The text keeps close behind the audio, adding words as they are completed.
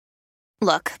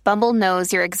Look, Bumble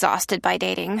knows you're exhausted by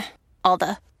dating. All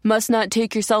the, must not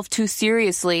take yourself too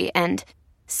seriously, and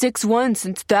 6'1"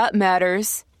 since that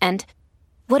matters. And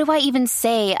what do I even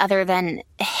say other than,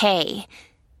 hey?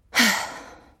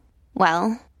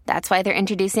 Well, that's why they're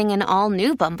introducing an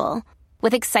all-new Bumble,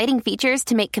 with exciting features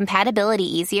to make compatibility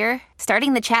easier,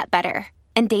 starting the chat better,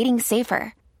 and dating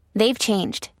safer. They've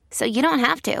changed, so you don't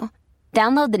have to.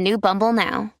 Download the new Bumble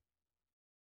now.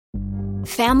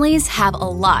 Families have a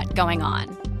lot going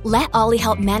on. Let Ollie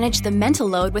help manage the mental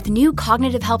load with new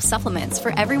cognitive help supplements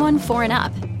for everyone 4 and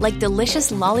up, like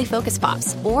delicious Lolly Focus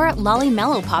Pops or Lolly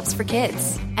Mellow Pops for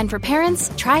kids. And for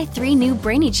parents, try 3 new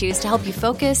Brainy Chews to help you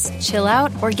focus, chill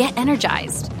out, or get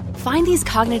energized. Find these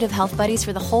cognitive health buddies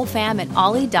for the whole fam at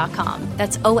ollie.com.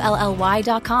 That's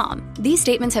OLLY.com. These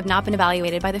statements have not been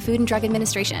evaluated by the Food and Drug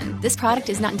Administration. This product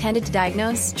is not intended to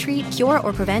diagnose, treat, cure,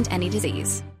 or prevent any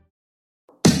disease.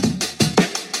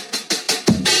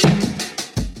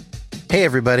 Hey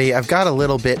everybody, I've got a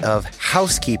little bit of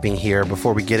housekeeping here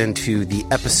before we get into the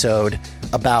episode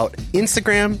about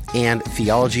Instagram and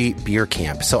Theology Beer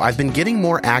Camp. So I've been getting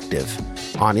more active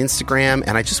on Instagram,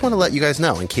 and I just want to let you guys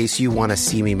know in case you want to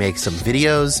see me make some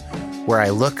videos where I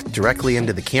look directly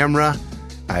into the camera.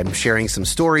 I'm sharing some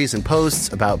stories and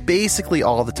posts about basically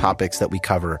all the topics that we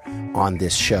cover on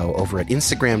this show over at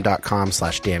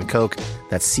Instagram.com/Dan Koch.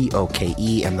 That's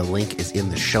COKE, and the link is in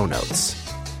the show notes.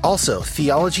 Also,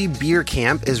 Theology Beer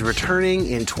Camp is returning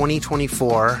in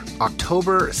 2024,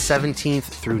 October 17th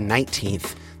through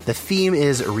 19th. The theme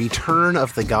is Return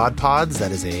of the God Pods.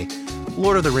 That is a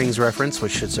Lord of the Rings reference,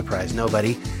 which should surprise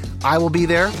nobody. I will be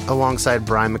there alongside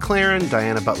Brian McLaren,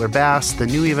 Diana Butler-Bass, the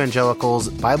New Evangelicals,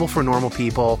 Bible for Normal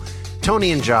People,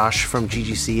 Tony and Josh from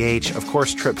GGCH, of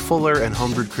course Trip Fuller and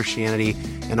Homebrewed Christianity,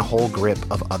 and a whole grip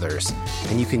of others.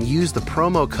 And you can use the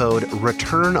promo code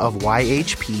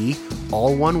RETURNOFYHP,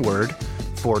 all one word,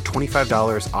 for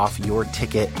 $25 off your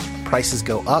ticket. Prices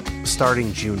go up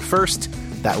starting June 1st.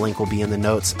 That link will be in the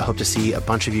notes. I hope to see a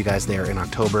bunch of you guys there in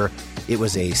October. It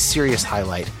was a serious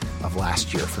highlight of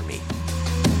last year for me.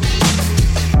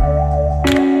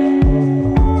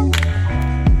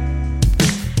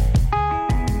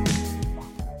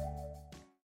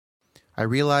 I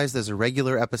realize there's a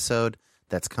regular episode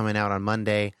that's coming out on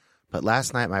Monday, but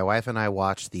last night my wife and I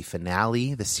watched the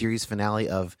finale, the series finale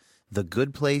of The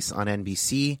Good Place on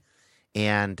NBC,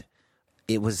 and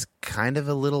it was kind of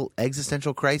a little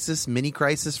existential crisis, mini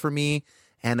crisis for me,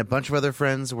 and a bunch of other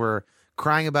friends were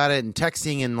crying about it and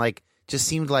texting, and just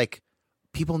seemed like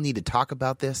people need to talk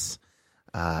about this.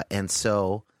 And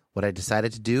so what I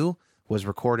decided to do was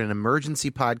record an emergency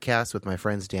podcast with my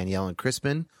friends Danielle and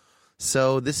Crispin.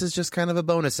 So this is just kind of a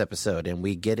bonus episode, and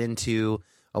we get into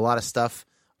a lot of stuff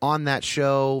on that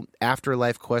show,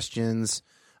 afterlife questions.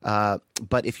 But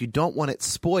if you don't want it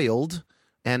spoiled,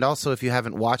 and also if you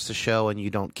haven't watched the show and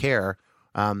you don't care,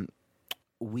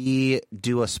 we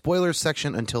do a spoilers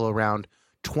section until around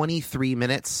 23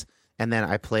 minutes, and then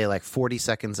I play 40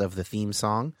 seconds of the theme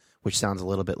song, which sounds a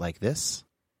little bit like this.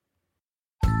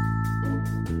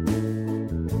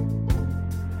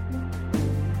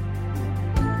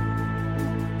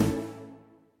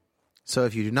 So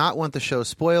if you do not want the show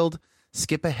spoiled,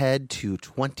 skip ahead to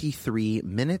 23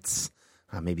 minutes,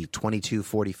 maybe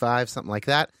 22:45, something like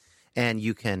that, and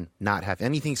you can not have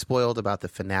anything spoiled about the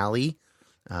finale.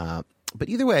 But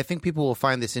either way, I think people will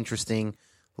find this interesting.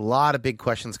 A lot of big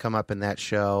questions come up in that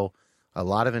show. A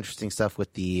lot of interesting stuff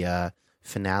with the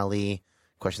finale.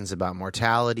 Questions about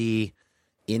mortality,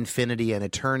 infinity and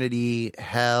eternity,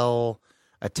 hell,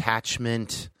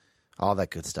 attachment, all that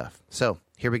good stuff. So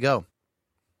here we go.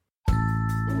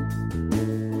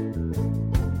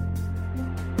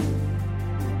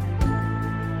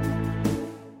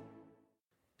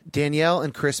 Danielle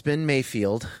and Crispin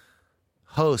Mayfield,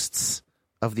 hosts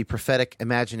of the Prophetic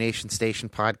Imagination Station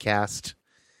podcast,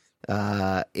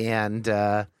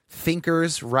 and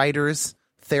thinkers, writers,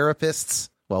 therapists.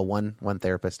 Well, one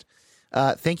therapist.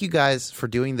 Thank you guys for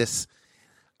doing this.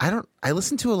 I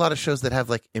listen to a lot of shows that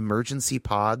have emergency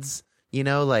pods,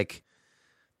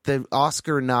 the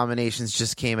Oscar nominations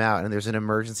just came out and there's an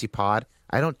emergency pod.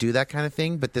 I don't do that kind of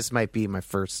thing, but this might be my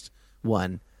first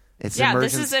one. This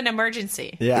is an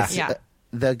emergency. Yeah.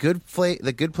 The Good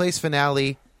Place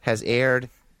finale has aired.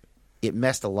 It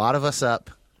messed a lot of us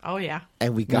up. Oh, yeah.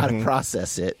 And we got to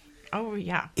process it. Oh,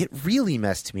 yeah. It really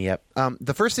messed me up.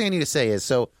 The first thing I need to say is,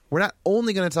 so we're not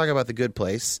only going to talk about The Good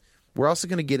Place, we're also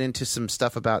going to get into some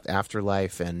stuff about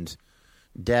afterlife and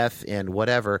death and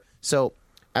whatever. So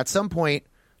at some point,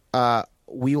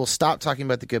 we will stop talking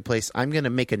about The Good Place. I'm going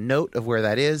to make a note of where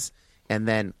that is, and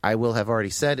then I will have already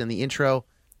said in the intro,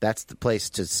 that's the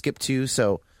place to skip to.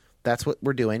 So That's what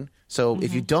we're doing. So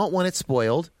if you don't want it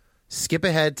spoiled, skip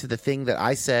ahead to the thing that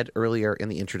I said earlier in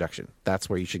the introduction. That's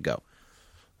where you should go.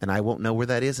 And I won't know where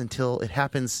that is until it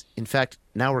happens. In fact,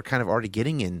 now we're kind of already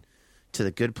getting in to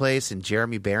The Good Place and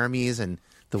Jeremy Bearamys and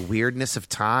the weirdness of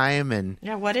time. And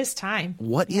what is time?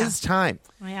 What is time?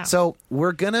 Oh, yeah. So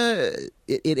we're going to...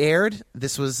 It aired.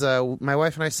 This was... my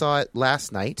wife and I saw it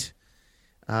last night.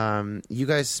 You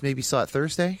guys maybe saw it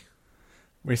Thursday?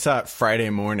 We saw it Friday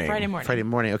morning. Friday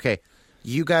morning. Okay.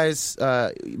 You guys,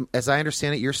 as I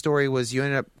understand it, your story was you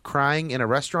ended up crying in a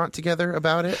restaurant together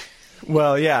about it?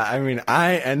 Well, yeah. I mean,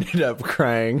 I ended up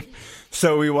crying.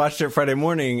 So we watched it Friday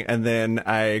morning, and then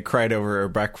I cried over a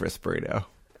breakfast burrito.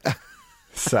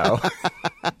 So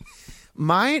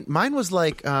mine was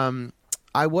like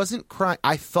I wasn't crying.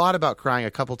 I thought about crying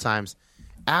a couple times.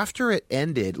 After it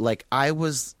ended, like it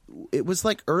was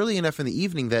like early enough in the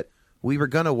evening that we were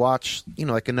going to watch,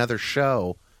 like another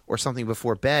show or something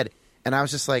before bed. And I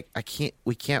was just like,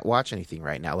 we can't watch anything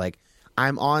right now. Like,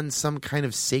 I'm on some kind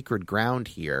of sacred ground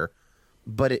here,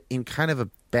 but in kind of a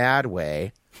bad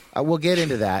way. We'll get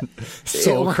into that.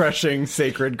 Soul-crushing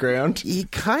sacred ground?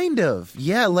 Kind of.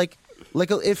 Yeah, like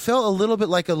it felt a little bit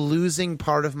like a losing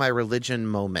part of my religion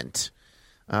moment.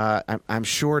 I'm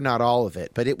sure not all of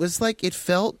it, but it was like it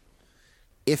felt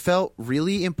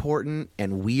really important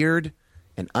and weird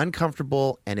and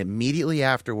uncomfortable, and immediately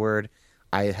afterward,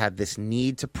 I had this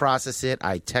need to process it.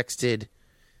 I think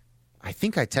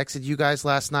I texted you guys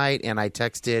last night, and I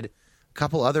texted a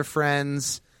couple other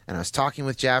friends, and I was talking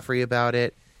with Jaffrey about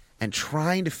it and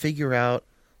trying to figure out,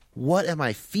 what am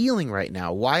I feeling right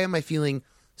now? Why am I feeling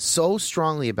so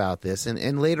strongly about this?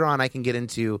 And later on, I can get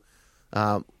into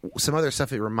some other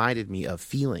stuff it reminded me of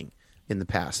feeling in the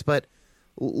past. But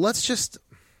let's just...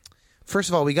 First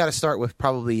of all, we got to start with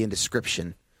probably a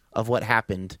description of what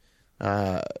happened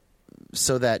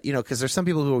so that, because there's some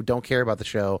people who don't care about the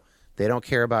show. They don't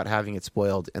care about having it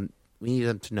spoiled, and we need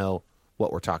them to know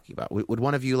what we're talking about. Would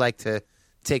one of you like to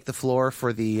take the floor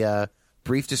for the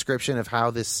brief description of how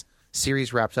this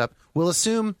series wraps up? We'll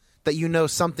assume that you know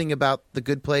something about The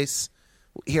Good Place.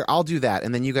 Here, I'll do that,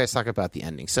 and then you guys talk about the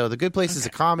ending. So The Good Place is a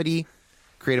comedy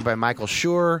created by Michael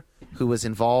Schur, who was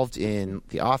involved in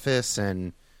The Office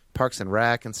and Parks and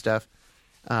Rec and stuff.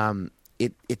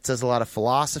 It does a lot of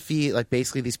philosophy. Like,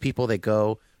 basically, these people, they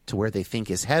go to where they think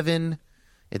is heaven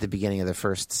at the beginning of the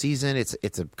first season.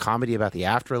 It's a comedy about the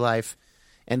afterlife.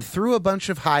 And through a bunch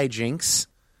of hijinks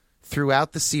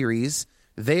throughout the series,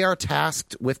 they are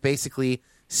tasked with basically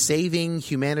saving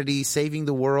humanity, saving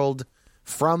the world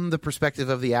from the perspective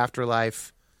of the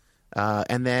afterlife.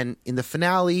 And then in the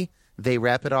finale, they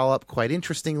wrap it all up quite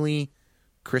interestingly.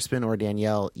 Crispin or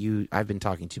Danielle, I've been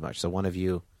talking too much, so one of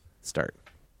you start.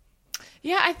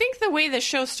 Yeah, I think the way the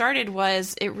show started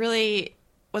was it really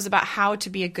was about how to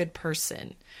be a good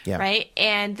person, right?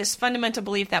 And this fundamental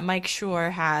belief that Mike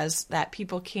Schur has that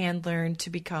people can learn to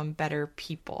become better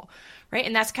people, right?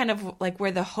 And that's kind of like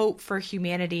where the hope for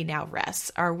humanity now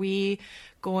rests. Are we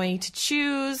going to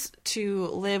choose to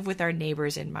live with our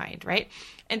neighbors in mind, right?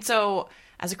 And so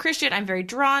as a Christian, I'm very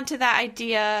drawn to that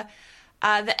idea.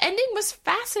 The ending was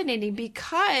fascinating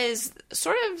because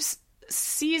sort of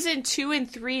season 2 and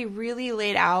 3 really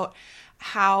laid out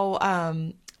how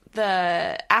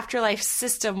the afterlife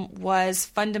system was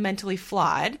fundamentally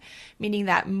flawed, meaning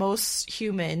that most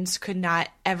humans could not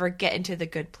ever get into the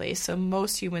good place. So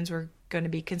most humans were going to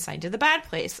be consigned to the bad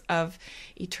place of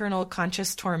eternal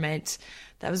conscious torment.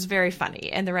 That was very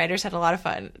funny, and the writers had a lot of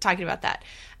fun talking about that.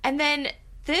 And then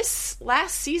this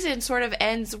last season sort of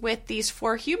ends with these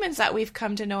 4 humans that we've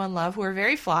come to know and love who are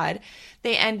very flawed.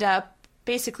 They end up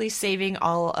basically saving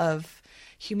all of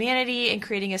humanity and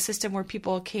creating a system where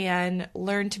people can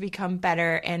learn to become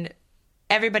better, and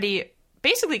everybody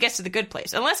basically gets to the good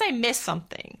place, unless I miss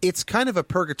something. It's kind of a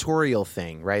purgatorial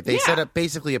thing, right? They set up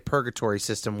basically a purgatory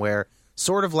system where,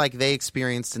 sort of like they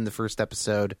experienced in the first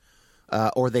episode,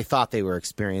 or they thought they were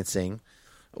experiencing,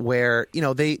 where,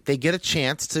 they get a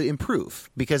chance to improve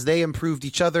because they improved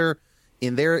each other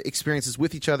in their experiences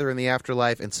with each other in the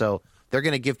afterlife. And so they're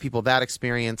going to give people that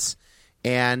experience.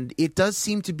 And it does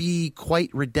seem to be quite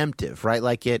redemptive, right?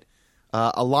 Like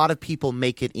a lot of people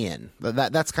make it in.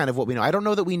 That's kind of what we know. I don't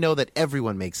know that we know that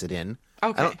everyone makes it in.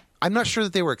 Okay. I'm not sure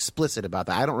that they were explicit about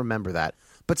that. I don't remember that.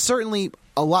 But certainly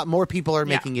a lot more people are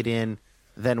making it in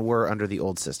than were under the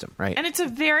old system, right? And it's a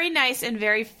very nice and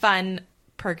very fun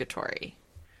purgatory.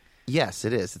 Yes,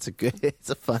 it is. It's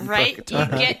a fun right?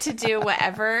 purgatory. You get to do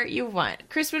whatever you want.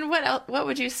 Crispin, what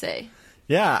would you say?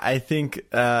 Yeah, I think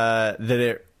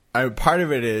that part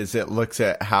of it is it looks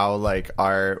at how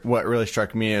what really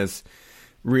struck me is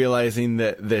realizing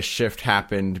that this shift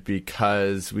happened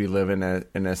because we live in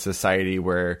a society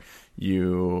where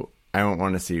I don't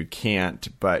want to say you can't,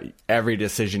 but every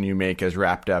decision you make is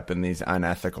wrapped up in these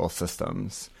unethical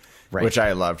systems, right. Which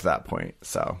I loved that point.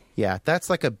 So yeah, that's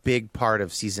like a big part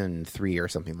of season 3 or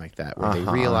something like that, where they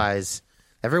realize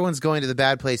everyone's going to the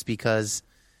bad place because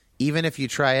even if you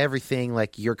try everything,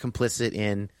 like you're complicit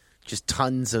in just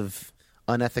tons of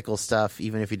unethical stuff,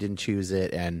 even if you didn't choose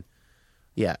it. And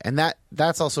yeah, and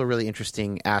that's also a really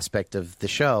interesting aspect of the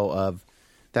show, of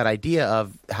that idea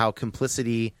of how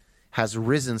complicity has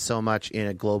risen so much in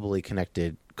a globally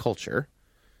connected culture.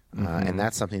 And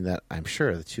that's something that I'm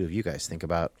sure the two of you guys think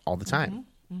about all the time,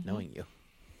 knowing you.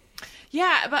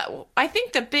 Yeah, but I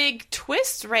think the big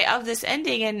twist, right, of this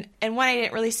ending, and one I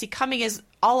didn't really see coming, is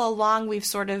all along we've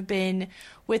sort of been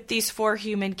with these 4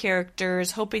 human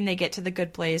characters hoping they get to the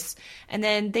good place, and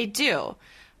then they do.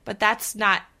 But that's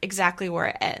not exactly where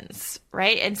it ends,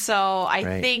 right? And so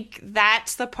I think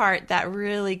that's the part that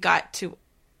really got to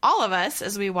all of us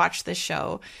as we watch this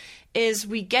show, is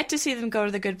we get to see them go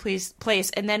to the good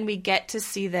place, and then we get to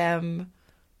see them.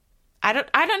 I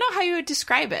don't know how you would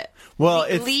describe it. Well,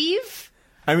 leave.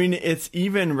 I mean, it's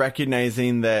even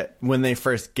recognizing that when they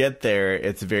first get there,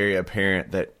 it's very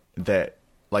apparent that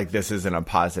like this isn't a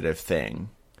positive thing.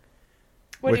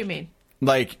 What do you mean?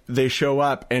 Like, they show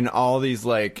up and all these,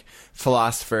 like,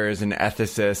 philosophers and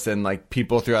ethicists and, like,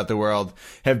 people throughout the world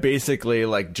have basically,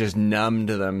 like, just numbed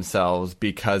themselves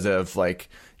because of, like,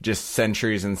 just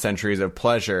centuries and centuries of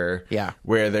pleasure. Yeah.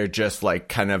 Where they're just, like,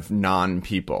 kind of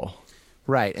non-people.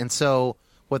 Right. And so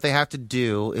what they have to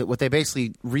do, what they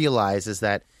basically realize is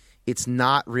that it's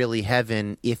not really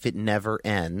heaven if it never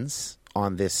ends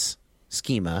on this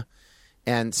schema.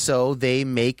 And so they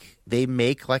make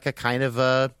like a kind of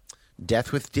a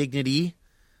death with dignity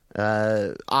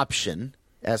option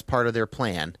as part of their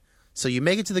plan. So you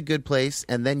make it to the good place,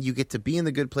 and then you get to be in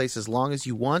the good place as long as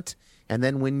you want, and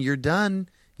then when you're done,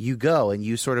 you go, and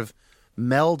you sort of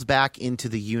meld back into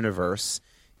the universe.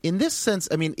 In this sense,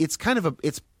 I mean, it's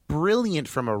brilliant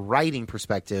from a writing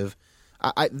perspective.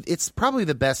 It's probably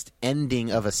the best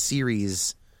ending of a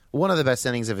series, one of the best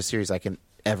endings of a series I can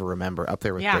ever remember, up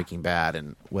there with Breaking Bad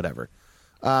and whatever.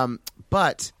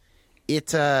 But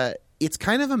it's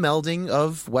kind of a melding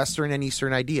of Western and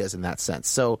Eastern ideas in that sense.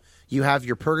 So you have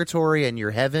your purgatory and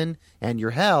your heaven and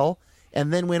your hell,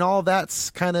 and then when all that's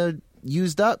kind of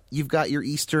used up, you've got your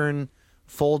Eastern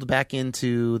fold back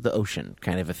into the ocean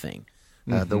kind of a thing.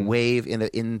 The wave,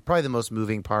 in probably the most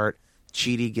moving part,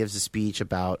 Chidi gives a speech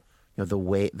about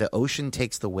the ocean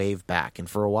takes the wave back, and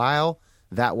for a while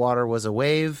that water was a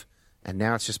wave, and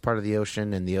now it's just part of the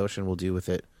ocean, and the ocean will do with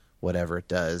it whatever it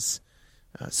does.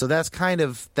 So that's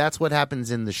what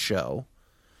happens in the show.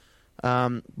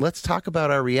 Let's talk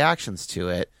about our reactions to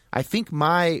it. I think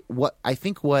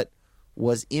what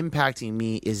was impacting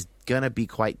me is gonna be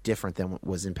quite different than what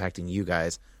was impacting you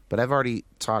guys, but I've already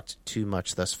talked too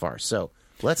much thus far. So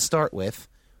let's start with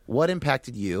what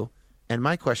impacted you. And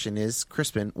my question is,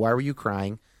 Crispin, why were you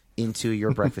crying into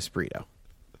your breakfast burrito?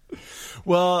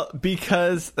 Well,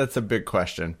 because that's a big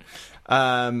question.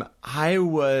 I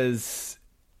was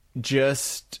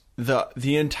just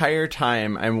the entire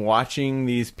time I'm watching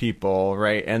these people,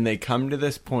 right? And they come to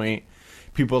this point,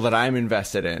 people that I'm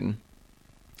invested in,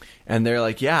 and they're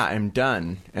like, yeah, I'm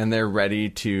done. And they're ready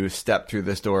to step through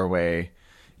this doorway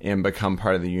and become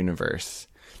part of the universe.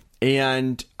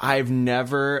 And I've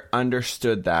never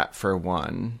understood that, for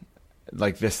one.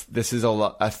 Like, this is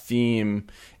a theme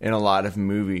in a lot of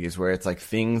movies where it's like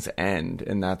things end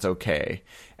and that's okay.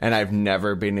 And I've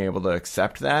never been able to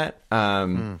accept that.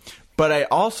 But I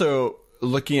also,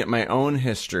 looking at my own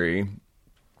history,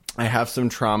 I have some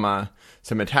trauma,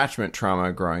 some attachment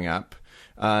trauma growing up.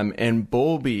 And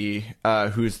Bowlby,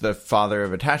 who's the father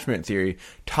of attachment theory,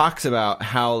 talks about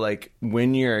how, like,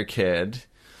 when you're a kid,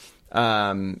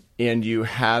 and you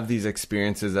have these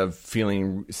experiences of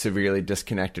feeling severely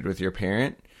disconnected with your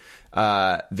parent,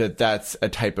 that's a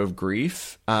type of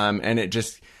grief. And it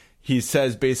just, he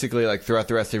says basically, like, throughout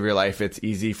the rest of your life, it's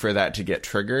easy for that to get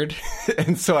triggered.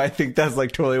 And so I think that's,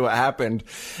 like, totally what happened.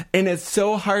 And it's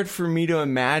so hard for me to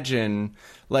imagine,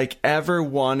 like, ever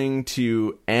wanting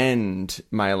to end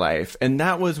my life. And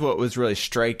that was what was really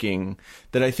striking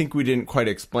that I think we didn't quite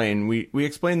explain. We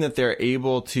explained that they're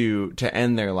able to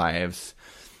end their lives.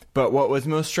 But what was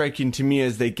most striking to me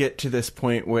is they get to this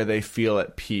point where they feel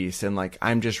at peace and, like,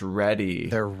 I'm just ready.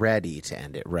 They're ready to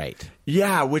end it, right?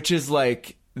 Yeah, which is,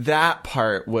 like, that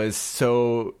part was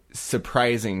so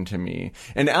surprising to me.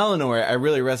 And Eleanor, I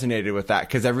really resonated with that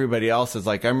because everybody else is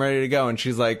like, I'm ready to go. And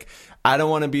she's like, I don't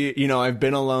want to be, I've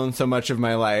been alone so much of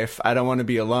my life. I don't want to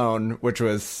be alone, which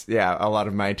was, a lot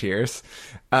of my tears.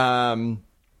 But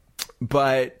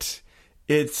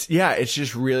it's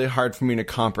just really hard for me to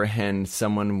comprehend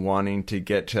someone wanting to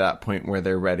get to that point where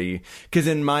they're ready. Because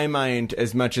in my mind,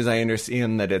 as much as I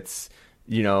understand that it's,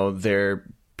 they're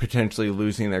potentially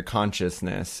losing their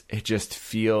consciousness, it just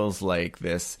feels like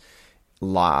this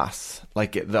loss.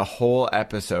 Like the whole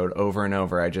episode over and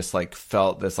over, I just like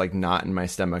felt this like knot in my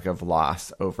stomach of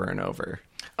loss over and over.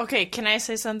 Okay, can I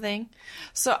say something?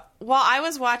 So while I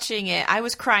was watching it, I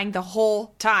was crying the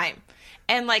whole time.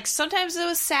 And like sometimes it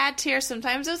was sad tears,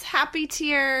 sometimes it was happy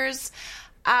tears.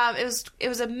 It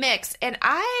was a mix. And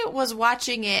I was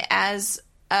watching it as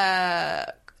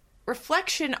a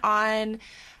reflection on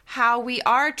how we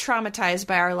are traumatized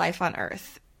by our life on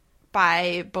Earth,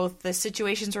 by both the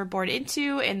situations we're born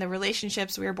into and the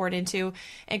relationships we were born into.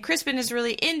 And Crispin is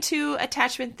really into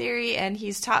attachment theory, and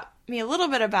he's taught me a little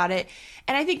bit about it.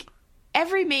 And I think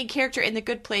every main character in The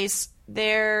Good Place,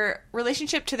 their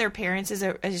relationship to their parents is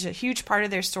a huge part of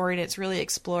their story, and it's really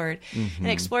explored. Mm-hmm. And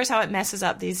it explores how it messes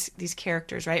up these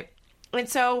characters, right? And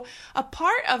so a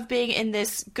part of being in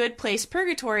this good place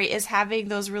purgatory is having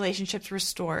those relationships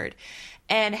restored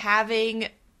and having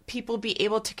people be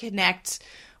able to connect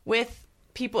with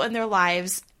people in their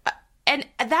lives. And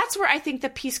that's where I think the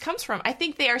peace comes from. I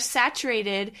think they are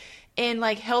saturated in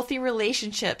like healthy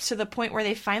relationships to the point where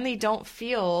they finally don't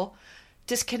feel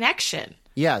disconnection.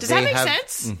 Yeah. Does that make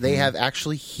sense? They have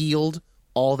actually healed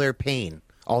all their pain,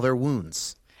 all their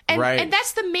wounds. And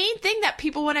that's the main thing that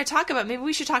people want to talk about. Maybe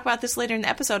we should talk about this later in the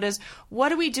episode, is what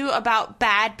do we do about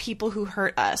bad people who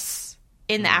hurt us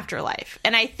in the afterlife?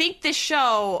 And I think this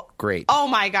show, great. Oh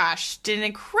my gosh, did an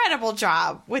incredible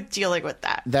job with dealing with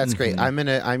that. That's great. I'm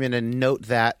gonna note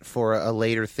that for a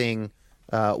later thing.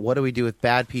 What do we do with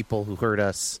bad people who hurt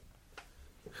us?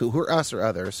 Who hurt us or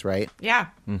others, right? Yeah.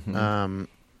 Mm-hmm.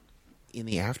 In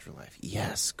the afterlife.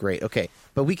 Yes, great. Okay,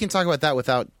 but we can talk about that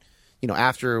without,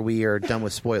 after we are done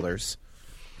with spoilers.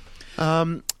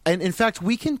 And in fact,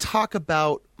 we can talk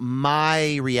about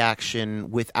my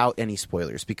reaction without any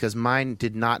spoilers, because mine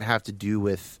did not have to do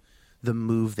with the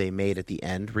move they made at the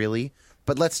end, really.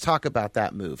 But let's talk about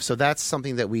that move. So that's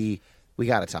something that we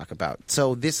got to talk about.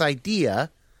 So this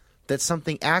idea that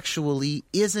something actually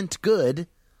isn't good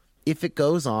if it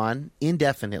goes on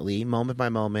indefinitely, moment by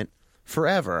moment,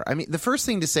 forever. I mean, the first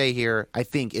thing to say here, I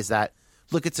think, is that,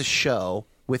 look, it's a show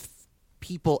with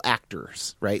people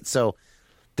actors, right? So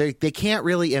they can't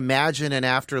really imagine an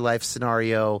afterlife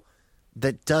scenario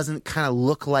that doesn't kind of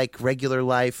look like regular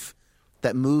life,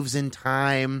 that moves in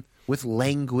time with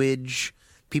language,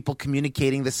 people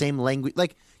communicating the same language.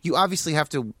 Like, you obviously have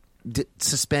to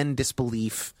suspend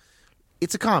disbelief.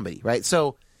 It's a comedy, right?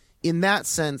 So in that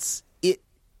sense,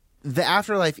 the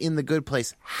afterlife in The Good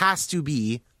Place has to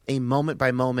be a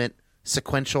moment-by-moment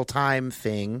sequential time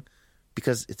thing,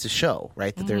 because it's a show,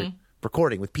 right, that they're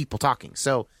recording with people talking.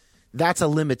 So that's a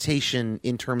limitation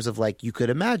in terms of, like, you could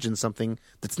imagine something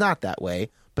that's not that way,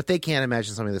 but they can't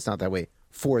imagine something that's not that way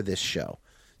for this show.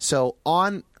 So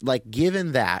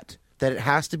given that it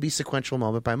has to be sequential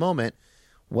moment by moment,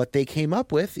 what they came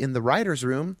up with in the writer's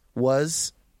room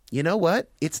was, you know what?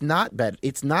 It's not bad.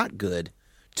 It's not good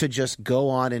to just go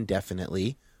on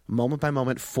indefinitely, moment by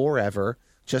moment, forever,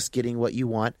 just getting what you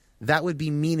want. That would be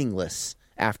meaningless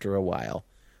after a while.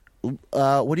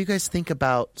 What do you guys think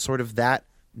about sort of that?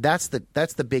 That's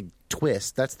the big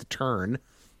twist. That's the turn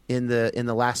in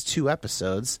the last two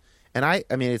episodes. And I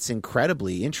mean, it's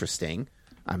incredibly interesting.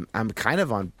 I'm kind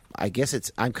of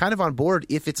on board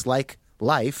if it's like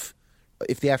life,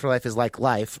 if the afterlife is like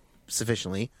life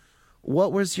sufficiently.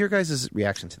 What was your guys'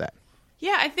 reaction to that?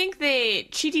 Yeah, I think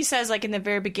Chidi says, like, in the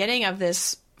very beginning of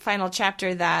this final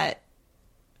chapter, that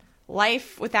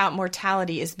life without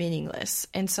mortality is meaningless.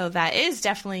 And so that is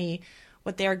definitely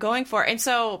what they're going for. And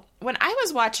so when I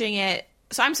was watching it,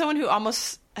 so I'm someone who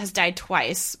almost has died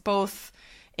twice, both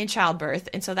in childbirth.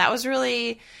 And so that was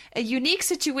really a unique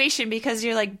situation, because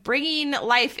you're like bringing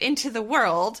life into the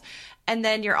world, and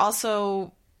then you're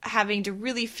also having to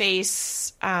really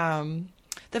face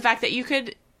the fact that you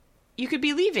could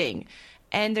be leaving,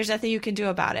 and there's nothing you can do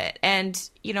about it. And,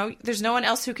 there's no one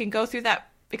else who can go through that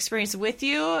experience with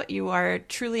you. You are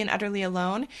truly and utterly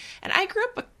alone. And I grew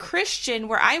up a Christian,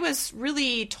 where I was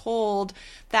really told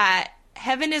that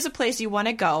heaven is a place you want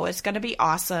to go. It's going to be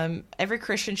awesome. Every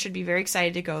Christian should be very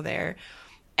excited to go there.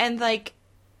 And, like,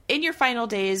 in your final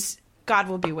days, God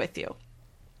will be with you.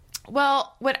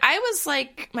 Well, when I was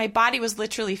like, my body was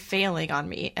literally failing on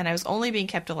me and I was only being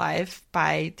kept alive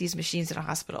by these machines in a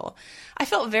hospital, I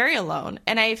felt very alone.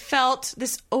 And I felt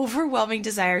this overwhelming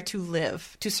desire to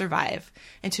live, to survive,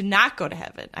 and to not go to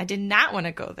heaven. I did not want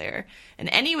to go there in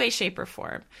any way, shape, or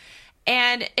form.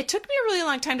 And it took me a really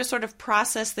long time to sort of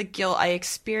process the guilt I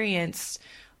experienced,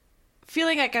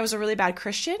 feeling like I was a really bad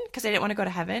Christian because I didn't want to go to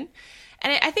heaven.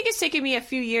 And I think it's taken me a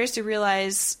few years to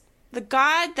realize the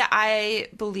God that I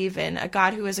believe in, a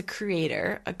God who is a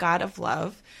creator, a God of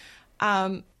love,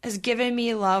 has given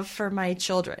me love for my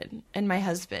children and my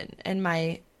husband and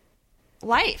my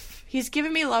life. He's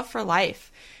given me love for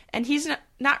life. And he's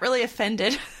not really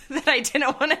offended that I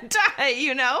didn't want to die,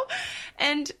 you know?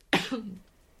 And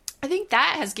I think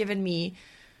that has given me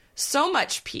so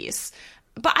much peace.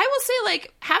 But I will say,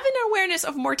 like, having an awareness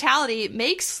of mortality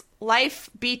makes life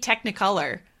be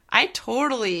technicolor. I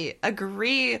totally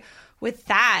agree with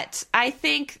that. I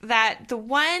think that the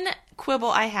one quibble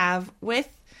I have with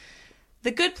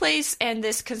The Good Place and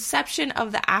this conception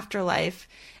of the afterlife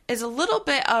is a little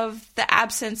bit of the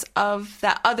absence of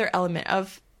that other element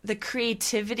of the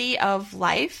creativity of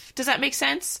life. Does that make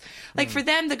sense? Like for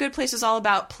them, The Good Place is all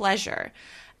about pleasure.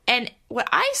 And what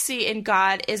I see in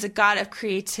God is a God of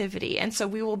creativity. And so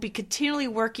we will be continually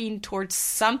working towards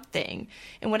something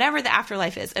in whatever the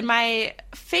afterlife is. And my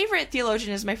favorite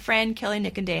theologian is my friend Kelly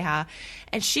Nikondeha.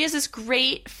 And she has this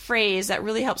great phrase that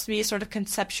really helps me sort of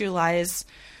conceptualize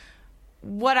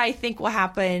what I think will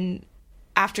happen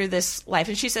after this life.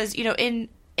 And she says, you know, in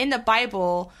the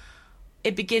Bible,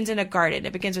 it begins in a garden.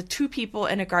 It begins with two people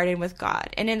in a garden with God.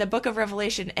 And in the book of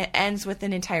Revelation, it ends with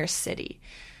an entire city.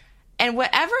 And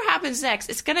whatever happens next,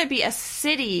 it's going to be a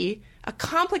city, a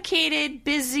complicated,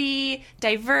 busy,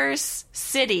 diverse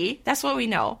city. That's what we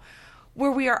know,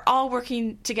 where we are all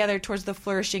working together towards the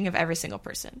flourishing of every single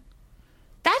person.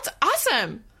 That's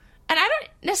awesome. And I don't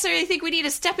necessarily think we need to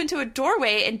step into a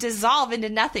doorway and dissolve into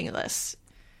nothingness.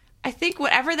 I think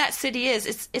whatever that city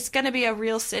is, it's going to be a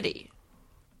real city.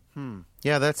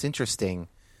 Yeah, that's interesting.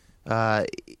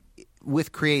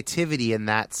 With creativity in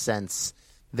that sense,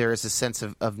 there is a sense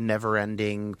of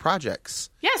never-ending projects.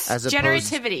 Yes,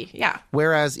 generativity, yeah.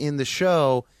 Whereas in the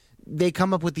show, they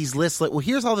come up with these lists like, well,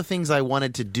 here's all the things I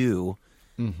wanted to do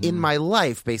in my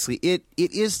life, basically. It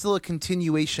is still a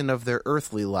continuation of their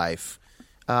earthly life.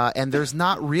 And there's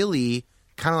not really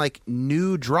kind of like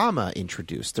new drama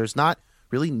introduced. There's not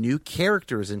really new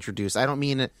characters introduced. I don't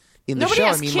mean in the Nobody show.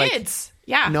 has I mean, kids.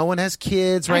 Yeah. No one has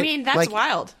kids, right? I mean, that's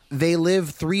wild. They live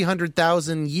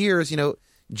 300,000 years, you know.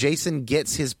 Jason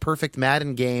gets his perfect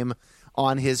Madden game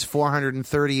on his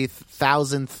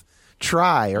 430,000th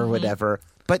try or whatever,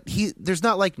 but there's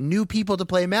not like new people to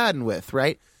play Madden with,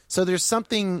 right? So there's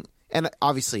something, and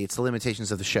obviously it's the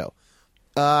limitations of the show,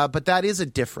 but that is a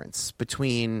difference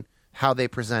between how they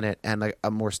present it and a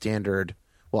more standard,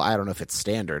 well, I don't know if it's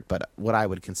standard, but what I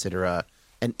would consider an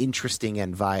interesting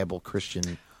and viable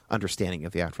Christian understanding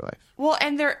of the afterlife. Well,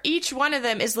 and each one of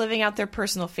them is living out their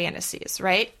personal fantasies,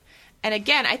 right? And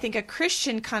again, I think a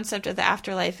Christian concept of the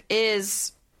afterlife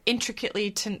is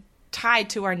intricately tied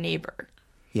to our neighbor.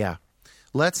 Yeah.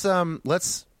 Let's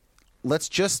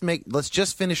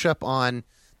just finish up on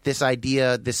this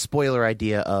idea, this spoiler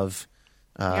idea of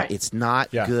it's not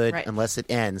good unless it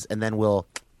ends, and then we'll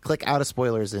click out of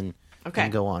spoilers and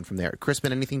go on from there.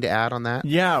 Crispin, anything to add on that?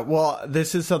 Yeah, well,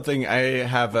 this is something I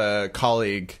have a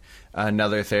colleague,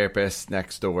 another therapist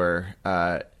next door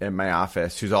in my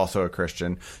office who's also a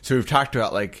Christian. So we've talked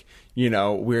about, like, you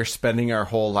know, we're spending our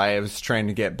whole lives trying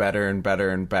to get better and better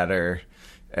and better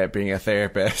at being a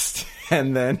therapist.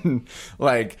 And then,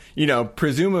 like, you know,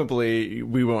 presumably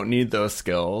we won't need those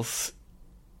skills.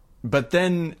 But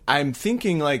then I'm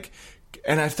thinking, like,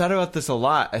 and I've thought about this a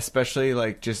lot, especially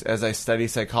like just as I study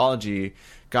psychology,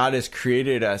 God has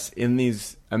created us in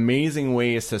these amazing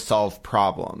ways to solve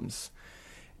problems.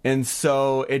 And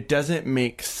so it doesn't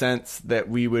make sense that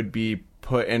we would be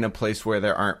put in a place where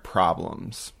there aren't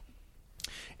problems.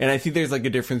 And I think there's like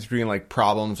a difference between like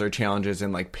problems or challenges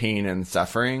and like pain and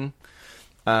suffering.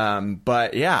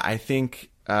 But yeah, I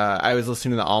think I was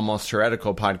listening to the Almost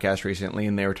Heretical podcast recently,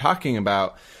 and they were talking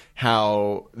about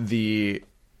how the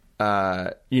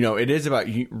it is about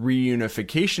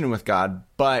reunification with God,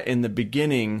 but in the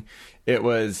beginning, it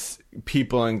was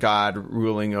people and God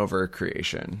ruling over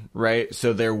creation, right?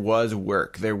 So there was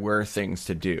work, there were things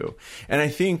to do. And I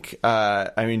think,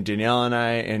 Danielle and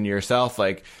I and yourself,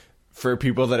 like, for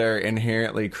people that are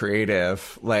inherently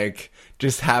creative, like,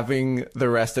 just having the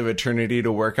rest of eternity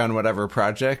to work on whatever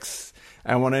projects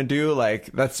I want to do.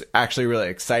 Like, that's actually really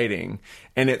exciting.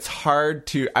 And it's hard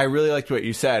to, I really liked what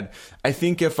you said. I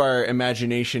think if our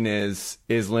imagination is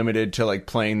limited to like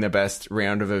playing the best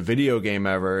round of a video game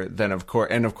ever, then of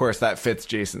course that fits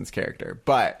Jason's character.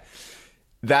 But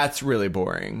that's really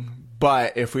boring.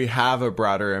 But if we have a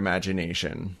broader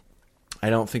imagination, I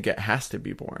don't think it has to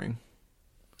be boring.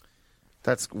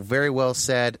 That's very well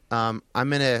said. I'm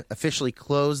going to officially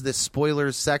close this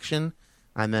spoilers section.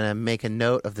 I'm going to make a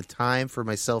note of the time for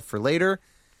myself for later.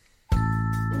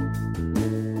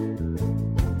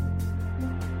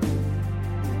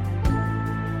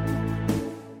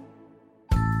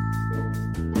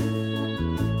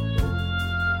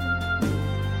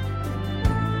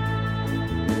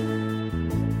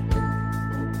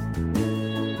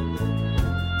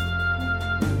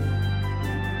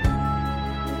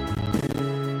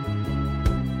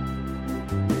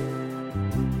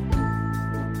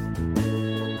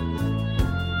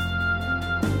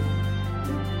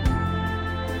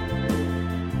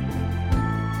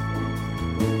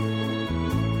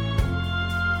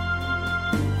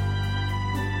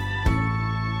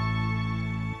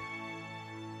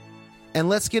 And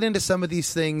let's get into some of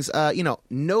these things.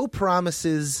 No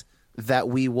promises that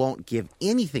we won't give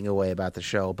anything away about the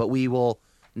show, but we will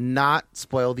not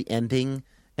spoil the ending,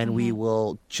 and we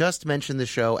will just mention the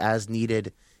show as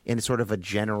needed in sort of a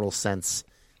general sense.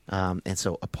 And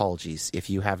so apologies if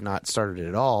you have not started it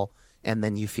at all, and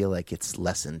then you feel like it's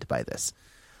lessened by this.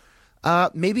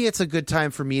 Maybe it's a good time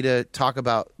for me to talk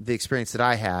about the experience that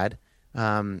I had.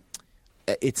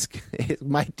 It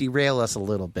might derail us a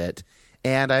little bit.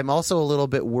 And I'm also a little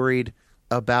bit worried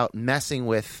about messing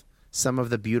with some of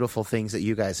the beautiful things that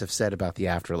you guys have said about the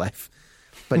afterlife.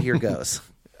 But here goes,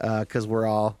 because we're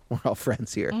all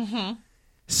friends here. Mm-hmm.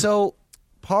 So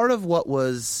part of what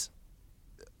was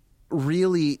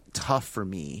really tough for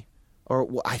me,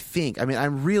 or I think,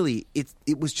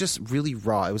 it was just really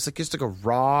raw. It was just like a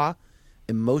raw,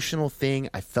 emotional thing.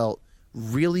 I felt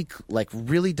really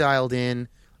dialed in.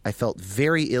 I felt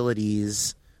very ill at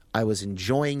ease. I was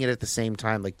enjoying it at the same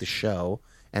time, like the show,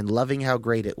 and loving how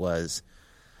great it was.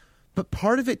 But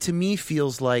part of it to me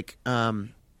feels like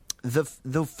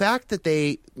the fact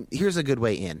that here's a good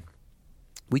way in.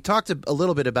 We talked a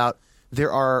little bit about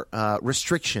there are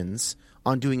restrictions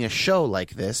on doing a show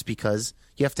like this because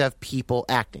you have to have people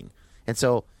acting. And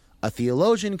so a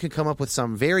theologian could come up with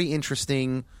some very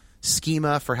interesting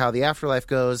schema for how the afterlife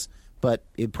goes, but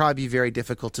it'd probably be very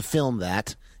difficult to film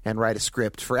that and write a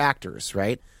script for actors,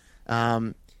 right?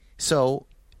 So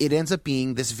it ends up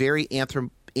being this very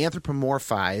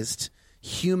anthropomorphized,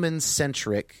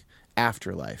 human-centric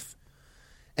afterlife.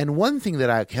 And one thing that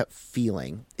I kept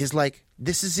feeling is like,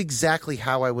 this is exactly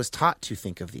how I was taught to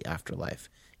think of the afterlife,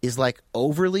 is like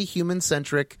overly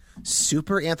human-centric,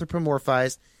 super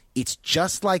anthropomorphized. It's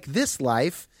just like this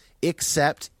life,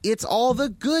 except it's all the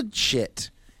good shit.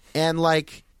 And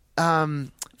like,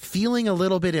 feeling a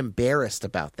little bit embarrassed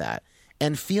about that.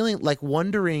 And feeling like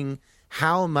wondering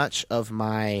how much of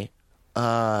my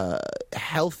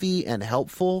healthy and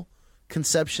helpful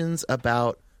conceptions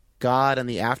about God and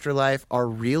the afterlife are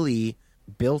really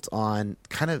built on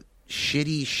kind of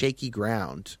shitty, shaky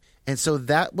ground. And so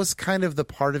that was kind of the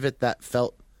part of it that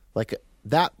felt like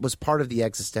that was part of the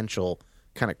existential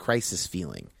kind of crisis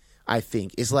feeling, I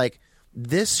think, is like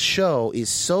this show is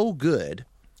so good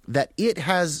that it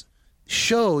has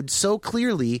showed so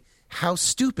clearly how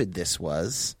stupid this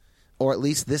was, or at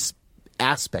least this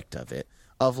aspect of it,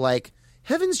 of like,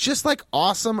 heaven's just like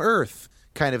awesome earth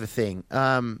kind of a thing.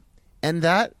 And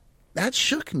that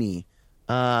shook me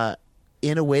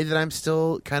in a way that I'm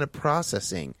still kind of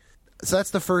processing. So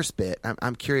that's the first bit.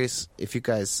 I'm curious if you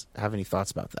guys have any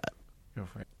thoughts about that. Go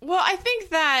for it. Well, I think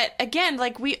that, again,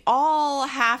 like we all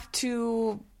have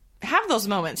to have those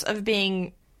moments of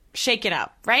being shaken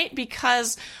up, right?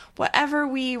 Because whatever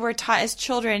we were taught as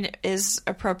children is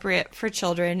appropriate for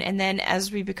children. And then as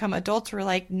we become adults, we're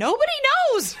like, nobody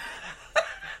knows.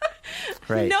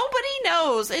 Right. Nobody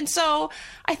knows. And so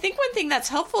I think one thing that's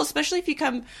helpful, especially if you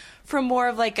come from more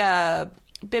of like a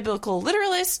biblical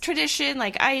literalist tradition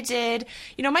like I did,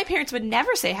 my parents would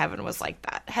never say heaven was like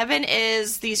that. Heaven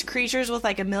is these creatures with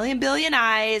like 1,000,000 billion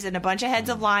eyes and a bunch of heads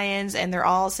of lions, and they're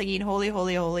all singing holy,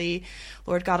 holy, holy,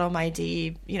 Lord God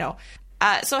Almighty,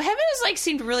 So heaven is like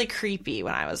seemed really creepy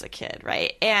when I was a kid,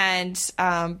 right? And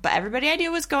but everybody I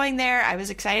knew was going there. I was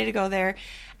excited to go there.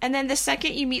 And then the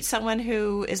second you meet someone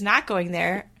who is not going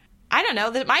there, I don't know,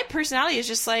 that my personality is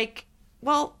just like,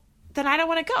 well, then I don't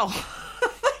want to go.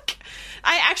 Like,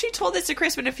 I actually told this to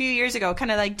Crispin a few years ago,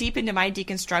 kind of like deep into my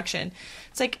deconstruction.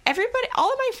 It's like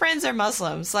all of my friends are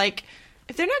Muslims. Like,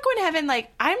 if they're not going to heaven,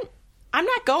 like I'm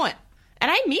not going.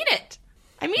 And I mean it.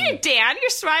 I mean it, Dan. You're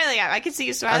smiling at me. I can see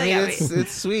you smiling at me.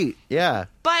 It's sweet. Yeah.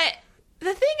 But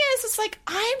the thing is, it's like,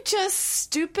 I'm just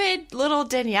stupid little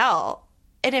Danielle.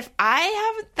 And if I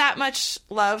have that much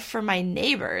love for my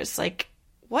neighbors, like,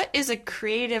 what is a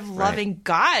creative, loving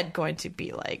God going to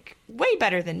be like? Way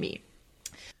better than me.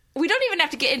 We don't even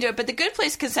have to get into it, but the Good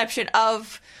Place conception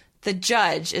of the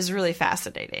judge is really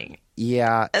fascinating.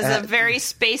 Yeah. As a very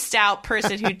spaced out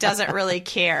person who doesn't really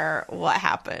care what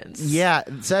happens. Yeah,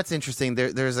 so that's interesting.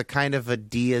 There's a kind of a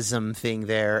deism thing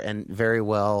there, and very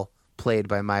well played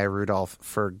by Maya Rudolph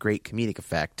for great comedic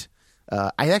effect.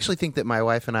 I actually think that my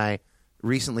wife and I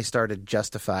recently started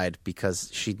Justified because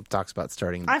she talks about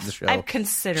starting the show. I've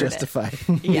considered Justified.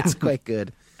 Yeah. It's quite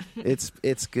good. It's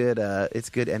good. It's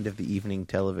good end of the evening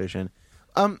television.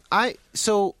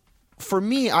 So for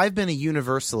me, I've been a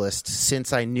universalist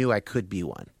since I knew I could be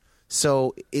one.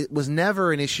 So it was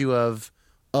never an issue of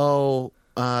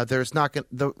there's not going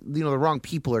the wrong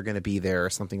people are going to be there or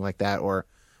something like that, or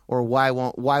why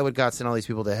would God send all these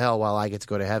people to hell while I get to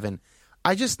go to heaven?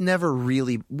 I just never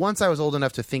really, once I was old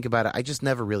enough to think about it, I just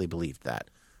never really believed that,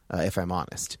 if I'm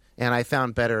honest. And I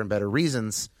found better and better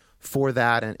reasons for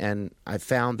that, and I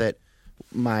found that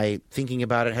my thinking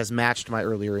about it has matched my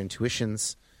earlier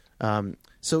intuitions.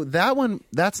 So that one,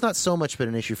 that's not so much been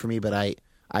an issue for me, but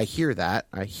I hear that.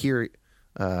 I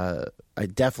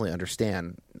definitely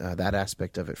understand that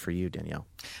aspect of it for you, Danielle.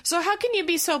 So how can you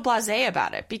be so blasé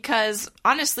about it? Because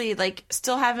honestly, like,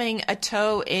 still having a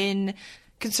toe in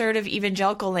conservative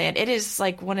evangelical land, it is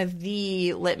like one of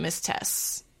the litmus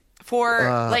tests for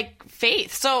like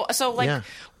faith. So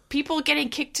people getting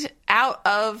kicked out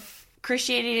of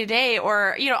Christianity Today,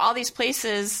 or all these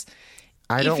places.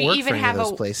 I don't work for any of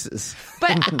those places.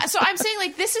 But so I'm saying,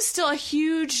 like, this is still a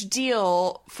huge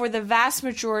deal for the vast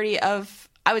majority of,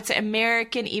 I would say,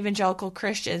 American evangelical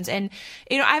Christians. And,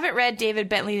 I haven't read David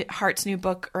Bentley Hart's new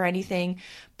book or anything,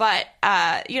 but,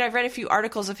 I've read a few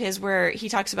articles of his where he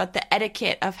talks about the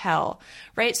etiquette of hell,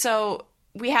 right? So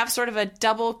we have sort of a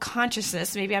double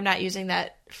consciousness. Maybe I'm not using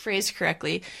that phrase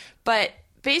correctly, but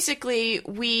basically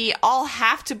we all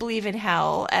have to believe in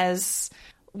hell as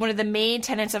one of the main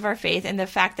tenets of our faith, and the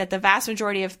fact that the vast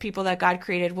majority of people that God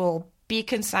created will be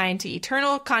consigned to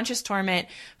eternal conscious torment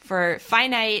for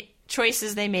finite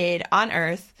choices they made on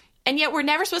earth. And yet we're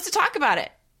never supposed to talk about it.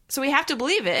 So we have to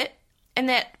believe it, and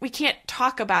that we can't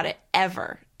talk about it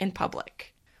ever in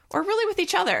public or really with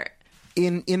each other.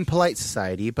 In polite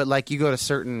society, but like you go to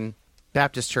certain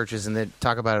Baptist churches and they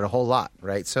talk about it a whole lot,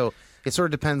 right? So it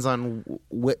sort of depends on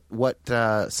what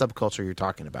subculture you're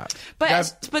talking about. But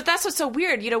that's what's so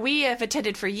weird. We have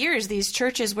attended for years these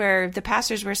churches where the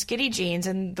pastors wear skinny jeans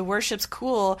and the worship's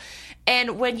cool.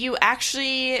 And when you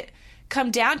actually come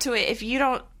down to it, if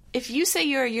you say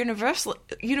you're a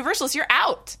universalist, you're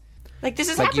out. Like, this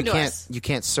has happened to us. You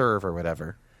can't serve or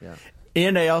whatever. Yeah.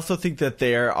 And I also think that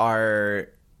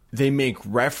they make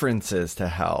references to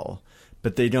hell,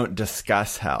 but they don't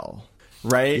discuss hell.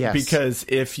 Right? Yes. Because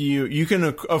if you can,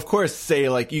 of course, say,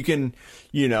 like,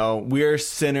 we're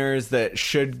sinners that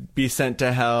should be sent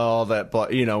to hell, that,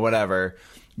 whatever.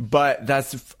 But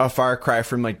that's a far cry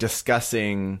from, like,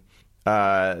 discussing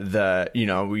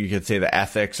you could say the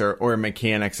ethics or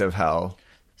mechanics of hell.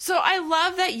 So I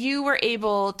love that you were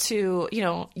able to,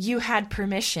 you had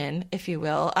permission, if you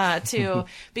will, to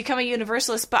become a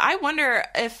universalist. But I wonder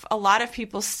if a lot of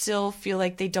people still feel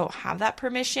like they don't have that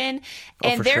permission.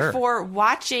 And therefore,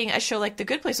 watching a show like The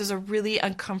Good Place was a really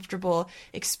uncomfortable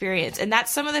experience. And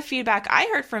that's some of the feedback I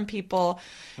heard from people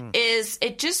is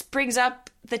it just brings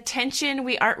up the tension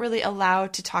we aren't really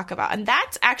allowed to talk about. And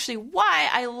that's actually why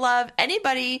I love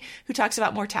anybody who talks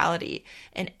about mortality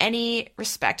in any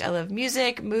respect. I love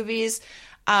music, movies.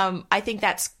 I think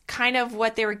that's kind of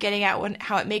what they were getting at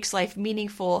how it makes life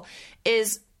meaningful,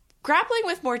 is grappling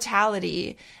with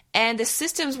mortality and the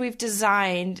systems we've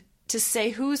designed to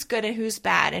say who's good and who's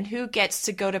bad and who gets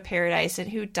to go to paradise and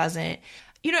who doesn't.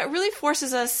 It really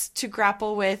forces us to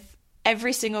grapple with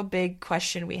every single big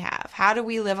question we have. How do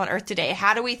we live on Earth today?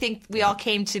 How do we think we all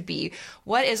came to be?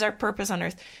 What is our purpose on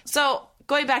Earth? So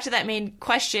going back to that main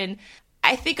question,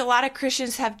 I think a lot of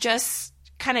Christians have just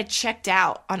kind of checked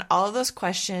out on all of those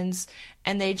questions,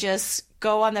 and they just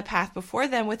go on the path before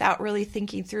them without really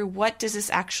thinking through, what does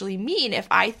this actually mean if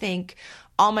I think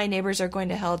all my neighbors are going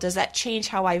to hell? Does that change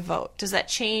how I vote? Does that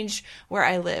change where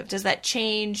I live? Does that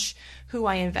change who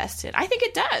I invest in? I think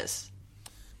it does.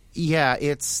 Yeah,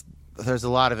 there's a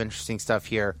lot of interesting stuff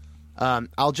here.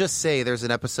 I'll just say there's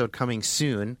an episode coming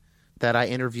soon that I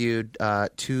interviewed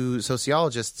two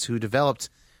sociologists who developed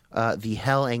the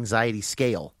hell anxiety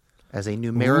scale as a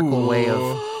numerical way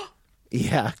of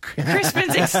Yeah.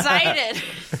 Crispin's excited.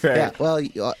 Right. Yeah, well,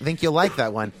 I think you'll like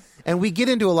that one. And we get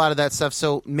into a lot of that stuff,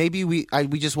 so maybe we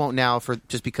just won't now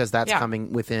just because that's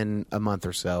coming within a month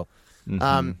or so.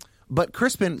 Mm-hmm. But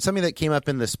Crispin, something that came up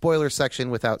in the spoiler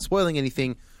section without spoiling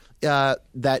anything,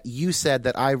 that you said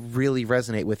that I really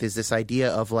resonate with is this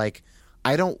idea of like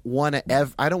I don't want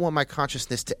my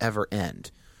consciousness to ever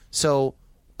end. So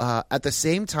at the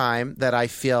same time that I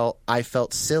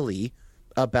felt silly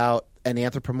about an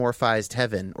anthropomorphized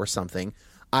heaven or something,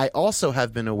 I also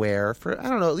have been aware for, I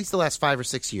don't know, at least the last 5 or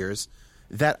 6 years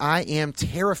that I am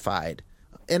terrified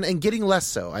and getting less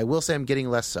so. I will say I'm getting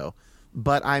less so,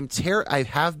 but I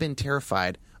have been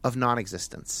terrified of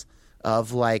non-existence,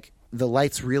 of like the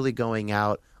lights really going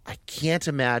out. I can't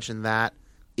imagine that.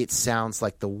 It sounds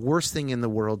like the worst thing in the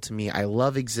world to me. I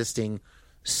love existing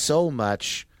so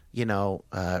much,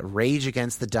 rage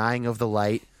against the dying of the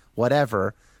light,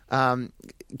 whatever.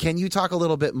 Can you talk a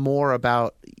little bit more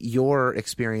about your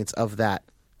experience of that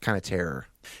kind of terror?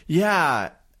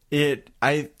 Yeah,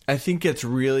 I think it's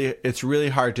really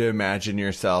hard to imagine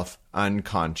yourself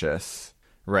unconscious,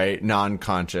 right?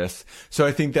 Non-conscious. So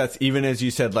I think that's, even as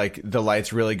you said, like the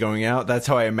lights really going out, that's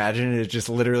how I imagine it, is just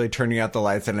literally turning out the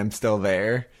lights and I'm still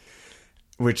there.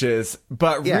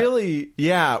 Really,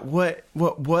 what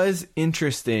was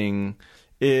interesting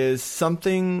is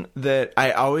something that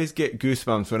I always get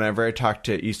goosebumps whenever I talk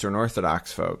to Eastern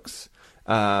Orthodox folks.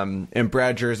 And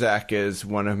Brad Jersak is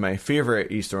one of my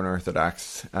favorite Eastern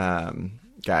Orthodox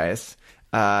guys.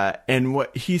 And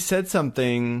what he said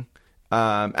something,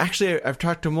 actually I've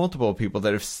talked to multiple people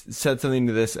that have said something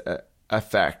to this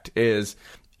effect, is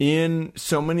in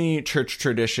so many church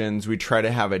traditions, we try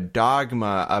to have a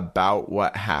dogma about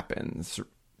what happens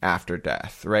after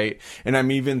death, right? And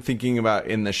I'm even thinking about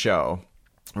in the show,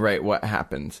 right, what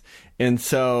happens. And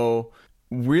so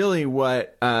really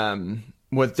what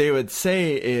they would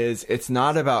say is it's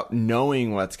not about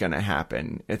knowing what's going to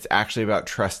happen. It's actually about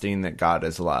trusting that God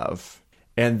is love.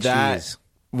 And that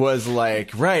was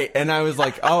like, right. And I was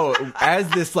like, oh, as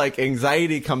this like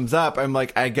anxiety comes up, I'm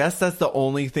like, I guess that's the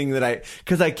only thing that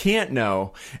because I can't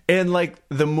know. And like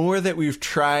the more that we've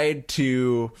tried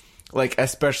to, like,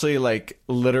 especially like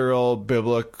literal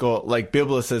biblical, like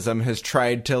biblicism has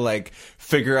tried to like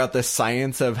figure out the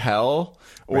science of hell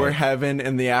or heaven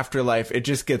and the afterlife, it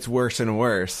just gets worse and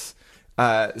worse.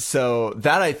 So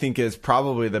that I think is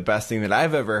probably the best thing that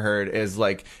I've ever heard, is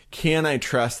like, can I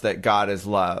trust that God is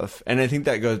love? And I think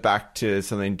that goes back to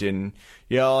something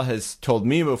Danielle has told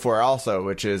me before also,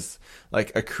 which is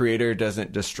like a creator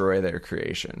doesn't destroy their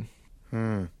creation.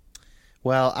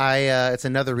 Well, it's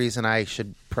another reason I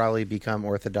should probably become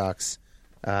Orthodox.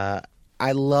 I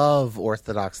love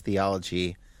Orthodox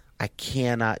theology. I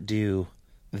cannot do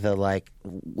the like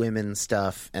women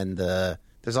stuff, and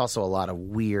there's also a lot of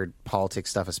weird politics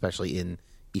stuff, especially in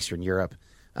Eastern Europe,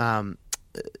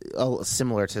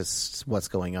 similar to what's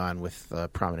going on with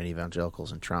prominent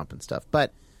evangelicals and Trump and stuff,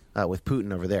 but with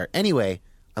Putin over there. Anyway,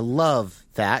 I love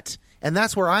that, and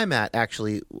that's where I'm at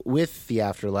actually with the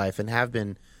afterlife, and have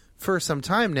been for some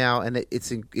time now, and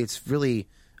it's really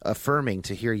affirming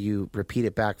to hear you repeat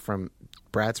it back from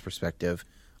Brad's perspective,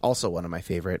 also one of my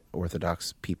favorite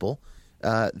Orthodox people,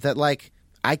 that like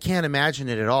I can't imagine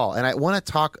it at all. And I want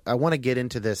to get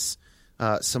into this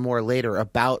some more later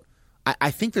about,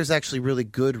 I think there's actually really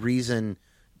good reason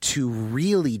to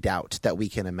really doubt that we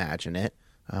can imagine it.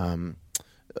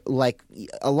 Like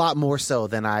a lot more so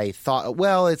than I thought.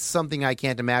 Well, it's something I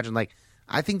can't imagine. Like,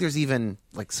 I think there's even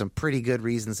like some pretty good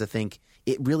reasons to think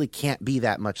it really can't be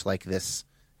that much like this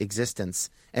existence.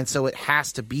 And so it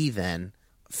has to be then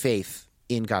faith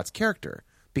in God's character.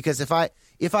 Because if I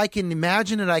can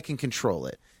imagine it, I can control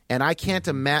it. And I can't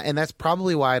imagine, and that's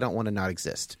probably why I don't want to not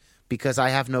exist, because I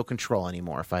have no control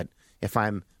anymore. If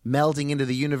I'm melding into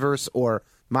the universe, or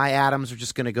my atoms are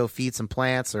just going to go feed some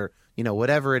plants, or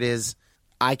whatever it is,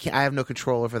 I have no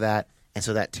control over that, and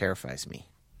so that terrifies me.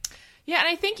 Yeah, and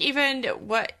I think even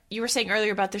what you were saying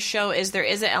earlier about the show is there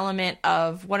is an element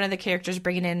of one of the characters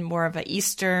bringing in more of an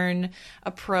Eastern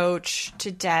approach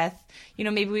to death.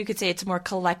 Maybe we could say it's more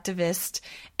collectivist.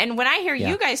 And when I hear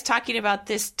you guys talking about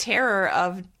this terror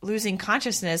of losing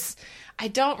consciousness, I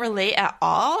don't relate at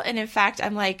all. And in fact,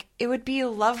 I'm like, it would be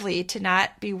lovely to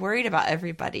not be worried about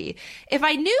everybody. If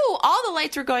I knew all the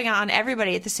lights were going on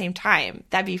everybody at the same time,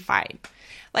 that'd be fine.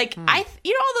 Like, all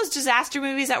those disaster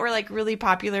movies that were like really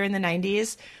popular in the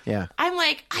 90s? Yeah. I'm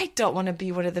like, I don't want to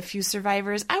be one of the few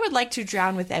survivors. I would like to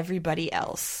drown with everybody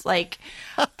else. Like,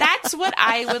 that's what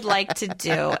I would like to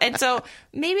do. And so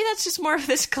maybe that's just more of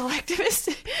this collectivist,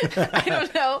 I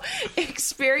don't know,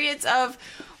 experience of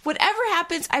whatever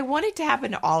happens, I want it to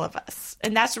happen to all of us.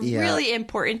 And that's really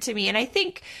important to me. And I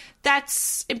think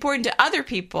that's important to other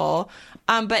people,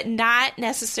 but not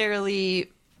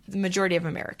necessarily the majority of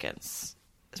Americans,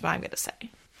 is what I'm going to say.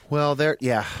 Well,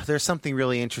 there's something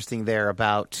really interesting there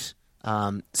about.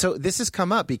 So this has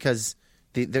come up because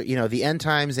the End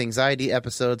Times Anxiety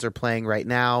episodes are playing right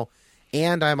now,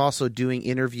 and I'm also doing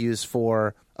interviews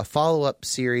for a follow-up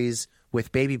series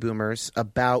with baby boomers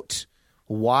about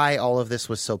why all of this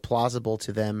was so plausible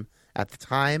to them at the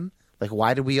time. Like,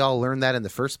 why did we all learn that in the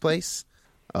first place?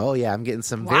 Oh yeah, I'm getting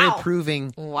some very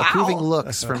approving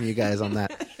looks from you guys on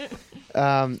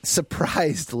that.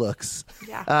 Surprised looks.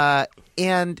 Yeah.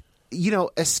 And,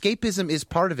 escapism is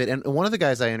part of it. And one of the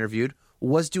guys I interviewed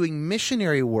was doing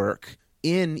missionary work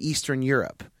in Eastern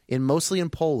Europe, mostly in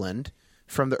Poland,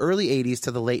 from the early 80s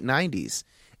to the late 90s.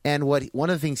 And one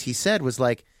of the things he said was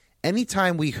like,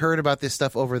 anytime we heard about this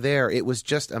stuff over there, it was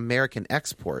just American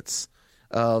exports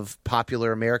of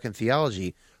popular American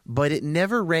theology. But it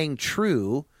never rang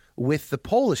true with the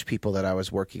Polish people that I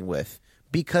was working with,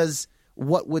 because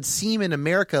what would seem in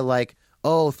America like,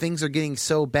 oh, things are getting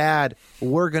so bad,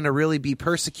 we're going to really be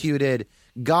persecuted.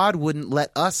 God wouldn't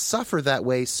let us suffer that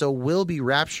way, so we'll be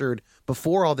raptured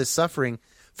before all this suffering.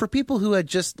 For people who had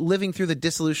just living through the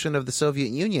dissolution of the Soviet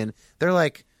Union, they're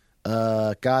like,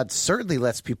 God certainly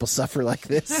lets people suffer like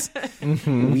this.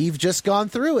 We've just gone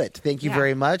through it. Thank you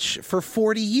very much for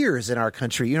 40 years in our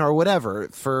country, or whatever,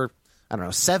 for,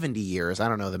 70 years. I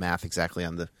don't know the math exactly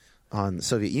on the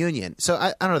Soviet Union. So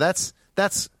I don't know.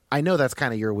 I know that's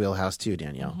kind of your wheelhouse too,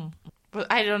 Danielle. Mm-hmm. But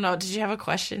I don't know. Did you have a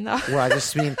question though? Well, I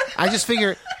just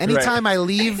figure anytime I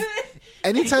leave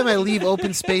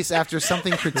open space after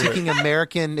something critiquing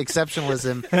American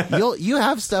exceptionalism, you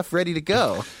have stuff ready to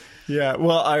go. Yeah.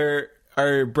 Well,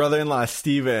 our brother-in-law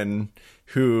Stephen,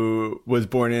 who was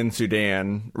born in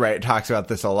Sudan, right, talks about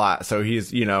this a lot. So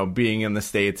he's, being in the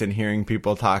States and hearing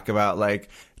people talk about like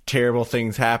terrible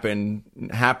things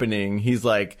happening. He's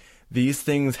like, these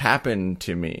things happen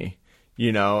to me,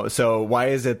 so why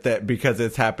is it that because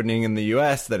it's happening in the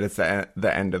U.S. that it's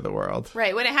the end of the world?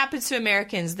 Right. When it happens to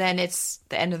Americans, then it's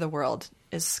the end of the world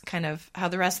is kind of how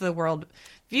the rest of the world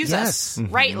views us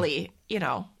rightly,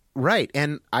 Right.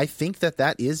 And I think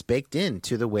that is baked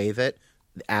into the way that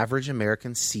the average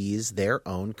American sees their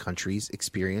own country's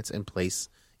experience and place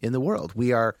in the world.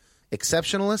 We are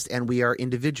exceptionalist and we are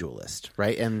individualist,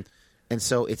 right? And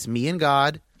so it's me and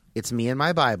God. It's me and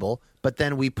my Bible, but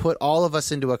then we put all of us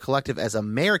into a collective as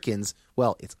Americans.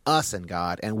 Well, it's us and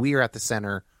God, and we are at the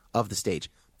center of the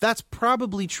stage. That's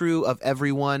probably true of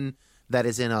everyone that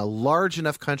is in a large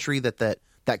enough country that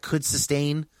could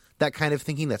sustain that kind of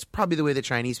thinking. That's probably the way the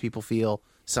Chinese people feel.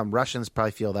 Some Russians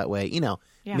probably feel that way.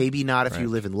 Maybe not if you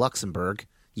live in Luxembourg.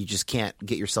 You just can't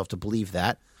get yourself to believe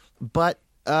that. But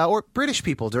or British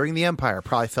people during the Empire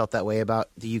probably felt that way about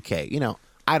the UK.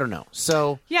 I don't know.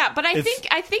 So yeah, but I think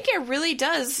it really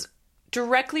does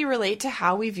directly relate to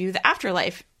how we view the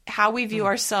afterlife, how we view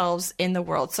ourselves in the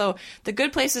world. So The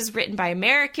Good Place is written by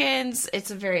Americans.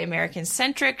 It's a very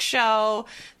American-centric show.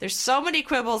 There's so many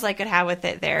quibbles I could have with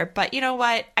it there. But you know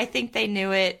what? I think they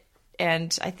knew it,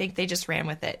 and I think they just ran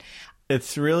with it.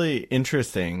 It's really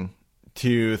interesting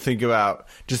to think about,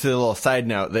 just a little side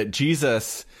note, that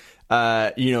Jesus,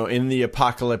 in the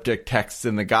apocalyptic texts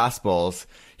in the Gospels,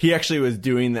 he actually was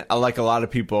doing that. Like a lot of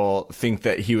people think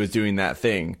that he was doing that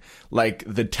thing, like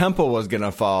the temple was going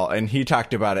to fall, and he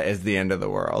talked about it as the end of the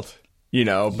world,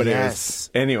 but it was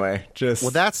anyway, just.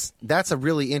 Well, that's a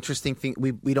really interesting thing.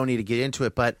 We don't need to get into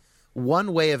it, but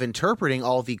one way of interpreting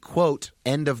all the quote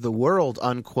end of the world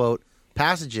unquote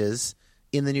passages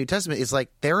in the New Testament is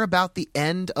like they're about the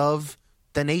end of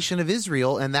the nation of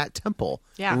Israel and that temple.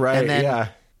 Yeah. Right. And then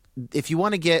if you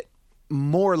want to get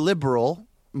more liberal,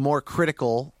 more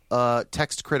critical,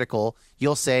 text critical,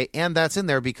 you'll say, and that's in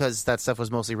there because that stuff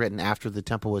was mostly written after the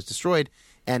temple was destroyed,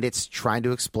 and it's trying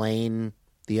to explain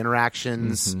the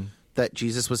interactions that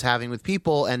Jesus was having with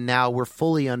people, and now we're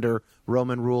fully under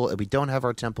Roman rule, and we don't have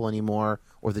our temple anymore,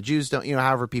 or the Jews don't,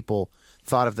 however people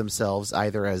thought of themselves,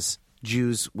 either as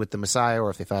Jews with the Messiah, or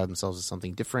if they thought of themselves as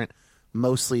something different.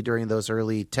 Mostly during those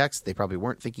early texts, they probably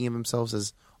weren't thinking of themselves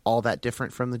as all that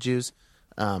different from the Jews.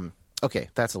 Okay,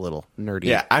 that's a little nerdy.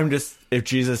 Yeah, if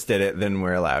Jesus did it, then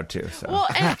we're allowed to. So. Well,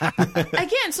 and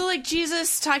again, so like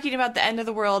Jesus talking about the end of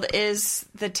the world is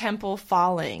the temple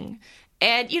falling.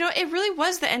 And, it really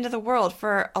was the end of the world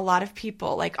for a lot of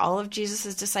people. Like all of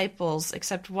Jesus's disciples,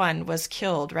 except one, was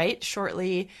killed, right?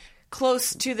 Shortly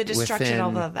close to the destruction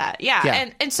of all of that.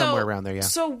 Yeah. And so somewhere around there, yeah.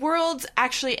 So worlds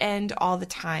actually end all the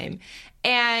time.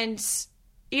 And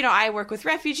I work with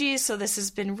refugees, so this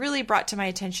has been really brought to my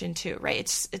attention too, right?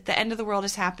 It's the end of the world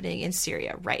is happening in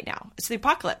Syria right now. It's the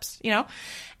apocalypse,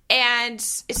 and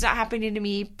it's not happening to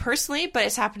me personally, but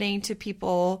it's happening to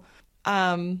people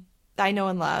that I know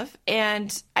and love.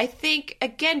 And I think,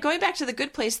 again, going back to The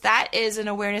Good Place, that is an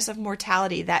awareness of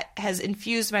mortality that has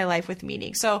infused my life with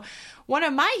meaning. So one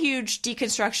of my huge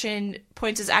deconstruction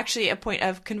points is actually a point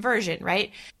of conversion,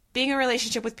 right? Being in a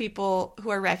relationship with people who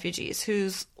are refugees,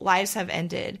 whose lives have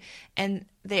ended, and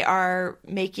they are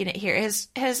making it here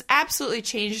has absolutely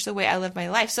changed the way I live my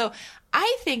life. So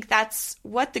I think that's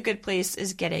what The Good Place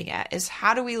is getting at, is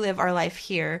how do we live our life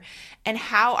here, and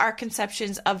how our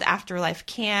conceptions of the afterlife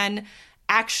can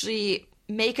actually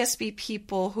make us be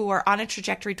people who are on a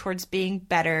trajectory towards being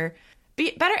better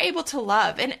able to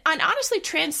love and honestly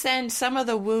transcend some of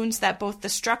the wounds that both the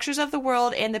structures of the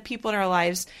world and the people in our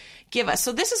lives give us.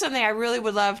 So this is something I really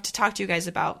would love to talk to you guys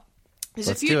about. There's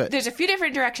a few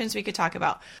different directions we could talk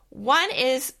about. One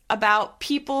is about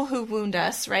people who wound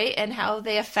us, right? And how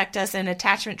they affect us, and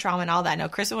attachment trauma and all that. I know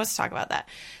Kristen wants to talk about that.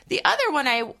 The other one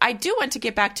I do want to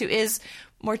get back to is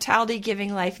mortality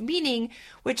giving life meaning,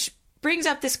 which brings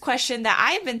up this question that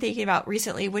I've been thinking about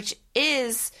recently, which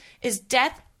is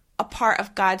death a part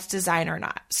of God's design or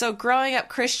not? So growing up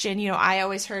Christian, I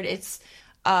always heard it's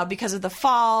because of the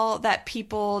fall that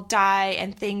people die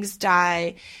and things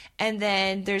die. And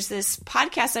then there's this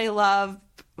podcast I love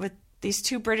with these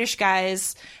two British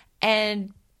guys,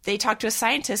 and they talk to a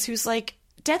scientist who's like,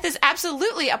 death is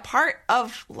absolutely a part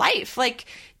of life. Like,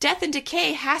 death and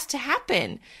decay has to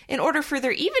happen in order for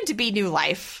there even to be new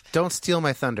life. Don't steal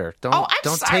my thunder. Don't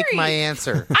take my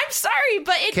answer. I'm sorry,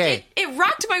 but it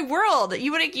rocked my world.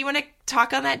 You want to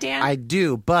talk on that, Dan? I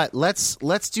do, but let's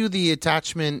do the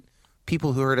attachment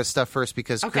people who heard us stuff first,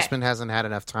 because Crispin hasn't had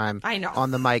enough time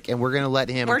on the mic, and we're going to let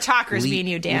him. We're talkers, me and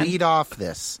you, Dan. Lead off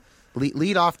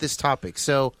this topic.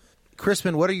 So,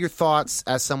 Crispin, what are your thoughts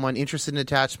as someone interested in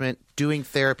attachment, doing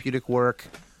therapeutic work?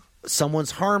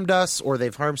 Someone's harmed us, or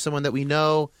they've harmed someone that we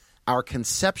know. Our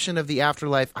conception of the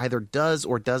afterlife either does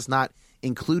or does not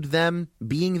include them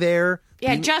being there.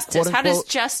 Yeah, justice. How does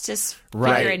justice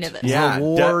figure into this? Yeah,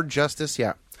 reward, justice,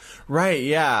 yeah. Right,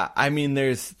 yeah. I mean,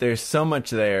 there's so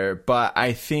much there, but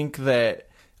I think that,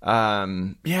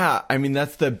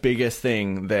 that's the biggest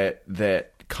thing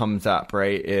that comes up,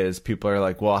 right, is people are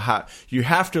like, well, you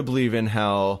have to believe in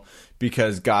hell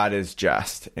because God is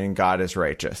just and God is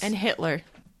righteous. And Hitler.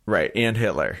 Right, and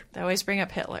Hitler. They always bring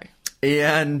up Hitler.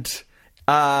 And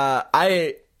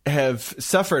I have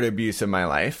suffered abuse in my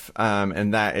life,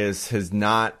 and that has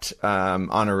not,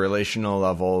 on a relational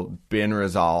level, been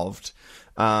resolved.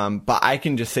 But I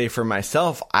can just say for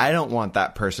myself, I don't want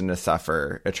that person to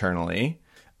suffer eternally.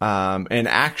 And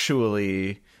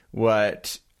actually,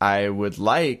 what I would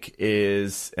like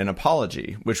is an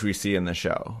apology, which we see in the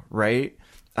show, right?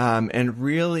 And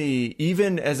really,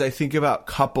 even as I think about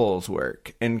couples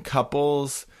work and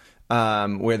couples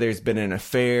where there's been an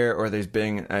affair or there's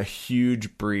been a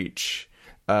huge breach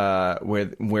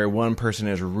where one person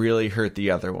has really hurt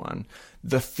the other one,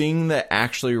 the thing that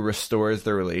actually restores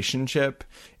the relationship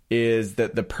is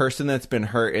that the person that's been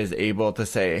hurt is able to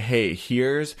say, hey,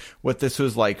 here's what this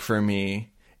was like for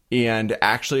me, and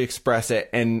actually express it,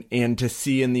 and to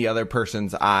see in the other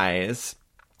person's eyes,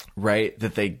 right,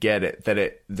 that they get it, that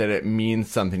it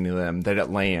means something to them, that it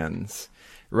lands,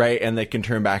 right? And they can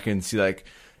turn back and see, like,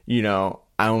 oh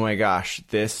my gosh,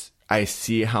 I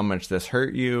see how much this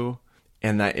hurt you,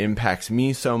 and that impacts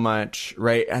me so much,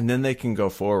 right? And then they can go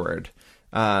forward.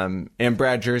 And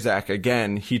Brad Jersak,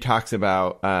 again, he talks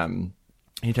about,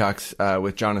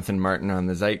 with Jonathan Martin on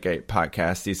the Zeitgeist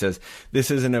podcast. He says,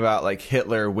 this isn't about like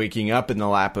Hitler waking up in the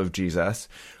lap of Jesus.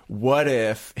 What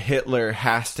if Hitler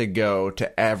has to go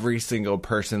to every single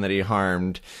person that he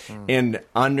harmed and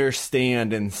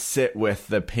understand and sit with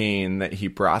the pain that he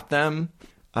brought them?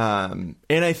 And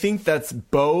I think that's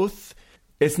both.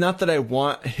 It's not that I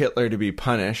want Hitler to be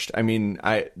punished. I mean,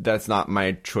 that's not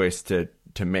my choice to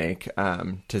make,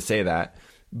 to say that,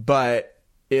 but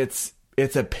it's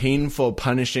a painful,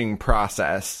 punishing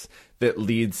process that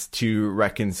leads to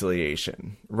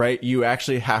reconciliation, right? You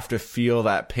actually have to feel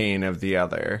that pain of the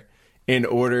other in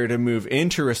order to move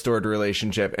into restored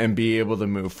relationship and be able to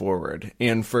move forward.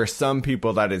 And for some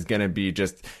people, that is going to be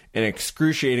just an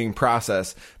excruciating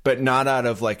process, but not out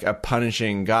of like a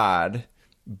punishing God,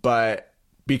 but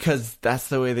because that's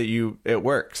the way that it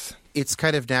works. It's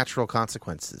kind of natural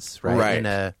consequences,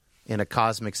 right? In a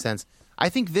cosmic sense. I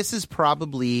think this is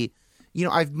probably,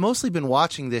 I've mostly been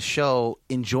watching this show,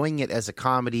 enjoying it as a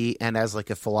comedy and as like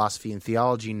a philosophy and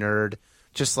theology nerd,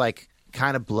 just like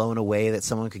kind of blown away that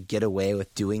someone could get away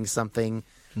with doing something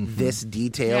this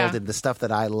detailed and the stuff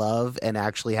that I love and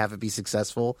actually have it be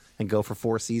successful and go for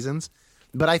 4 seasons.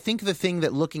 But I think the thing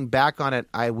that, looking back on it,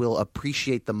 I will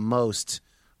appreciate the most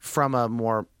from a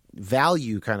more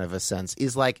value kind of a sense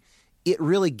is like it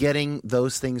really getting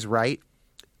those things right.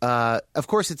 Of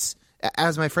course, it's,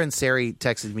 as my friend Sari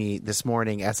texted me this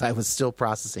morning as I was still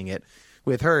processing it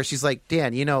with her, she's like,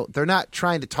 Dan, they're not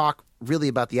trying to talk really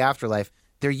about the afterlife.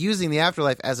 They're using the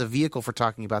afterlife as a vehicle for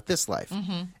talking about this life.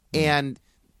 Mm-hmm. And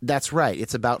that's right.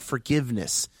 It's about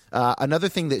forgiveness. Another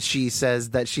thing that she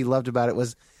says that she loved about it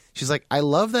was, she's like, I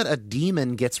love that a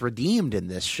demon gets redeemed in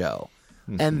this show.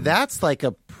 Mm-hmm. And that's like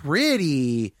a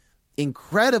pretty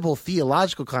incredible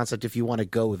theological concept if you want to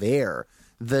go there.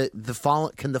 The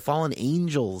fallen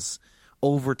angels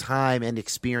over time and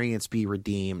experience be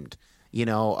redeemed?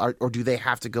 Or do they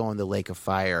have to go in the lake of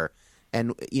fire?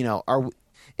 And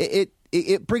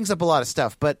it brings up a lot of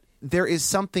stuff, but there is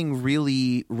something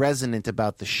really resonant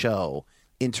about the show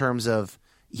in terms of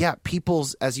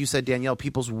people's, as you said, Danielle,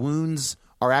 people's wounds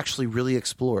are actually really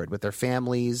explored with their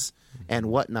families and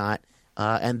whatnot,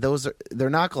 and they're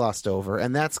not glossed over,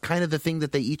 and that's kind of the thing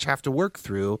that they each have to work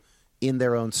through in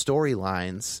their own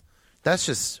storylines. I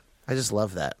just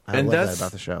love that. I love that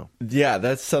about the show. Yeah,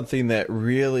 that's something that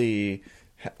really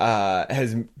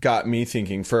has got me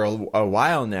thinking for a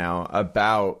while now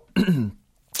about.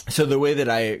 So the way that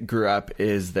I grew up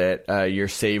is that you're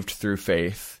saved through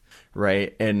faith,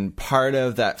 right? And part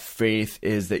of that faith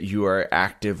is that you are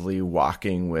actively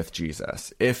walking with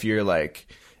Jesus. If you're like,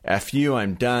 F you,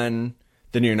 I'm done,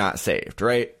 then you're not saved,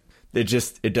 right?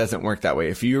 It doesn't work that way.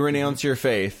 If you renounce your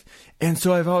faith. And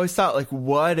so I've always thought, like,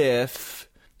 what if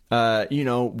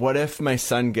my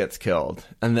son gets killed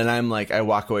and then I'm like, I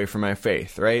walk away from my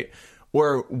faith, right?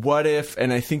 Or what if,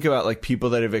 and I think about like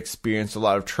people that have experienced a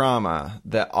lot of trauma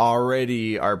that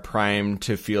already are primed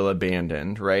to feel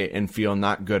abandoned, right? And feel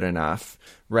not good enough,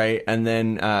 right? And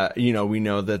then, we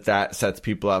know that sets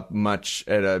people up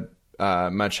at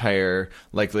a much higher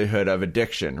likelihood of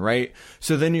addiction, right?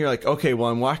 So then you're like, okay,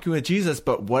 well, I'm walking with Jesus,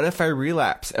 but what if I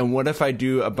relapse? And what if I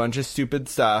do a bunch of stupid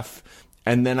stuff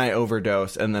and then I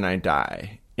overdose and then I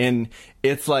die? And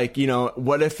it's like,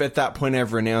 what if at that point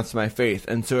I've renounced my faith?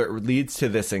 And so it leads to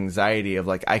this anxiety of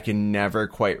like, I can never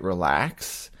quite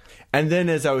relax. And then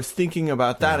as I was thinking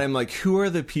about that, I'm like, who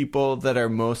are the people that are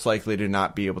most likely to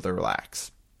not be able to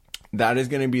relax? That is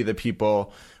going to be the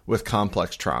people with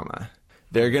complex trauma.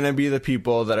 They're going to be the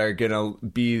people that are going to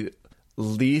be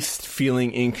least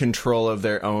feeling in control of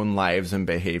their own lives and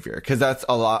behavior. Because that's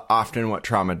often what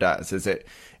trauma does, is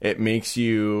it makes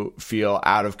you feel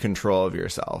out of control of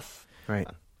yourself. Right.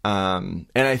 And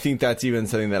I think that's even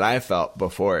something that I felt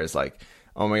before is like,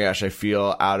 oh my gosh, I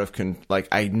feel out of like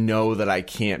I know that I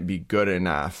can't be good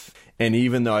enough. And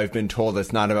even though I've been told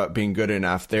it's not about being good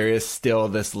enough, there is still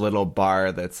this little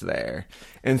bar that's there.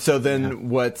 And so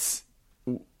then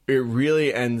it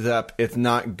really ends up, it's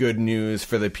not good news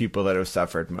for the people that have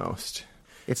suffered most.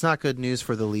 It's not good news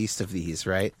for the least of these,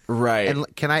 right? Right.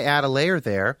 And can I add a layer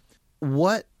there?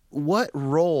 What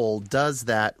role does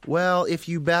that? Well, if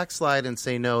you backslide and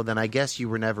say no, then I guess you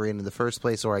were never in the first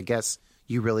place, or I guess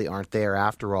you really aren't there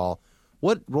after all.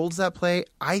 What role does that play?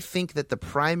 I think that the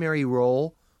primary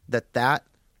role that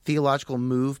theological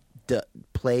move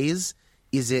plays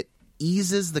is it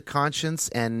eases the conscience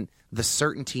and the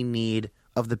certainty need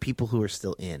of the people who are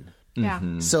still in. Yeah.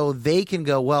 Mm-hmm. So they can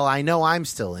go, well, I know I'm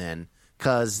still in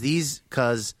because these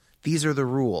are the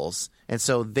rules. And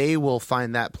so they will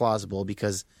find that plausible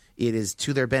because it is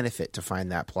to their benefit to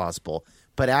find that plausible.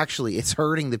 But actually, it's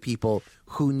hurting the people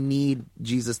who need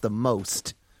Jesus the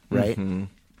most, right? Mm-hmm.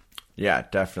 Yeah,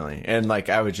 definitely. And like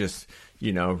I was just,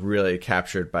 really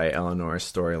captured by Eleanor's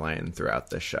storyline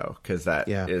throughout the show because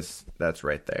that's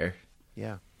right there.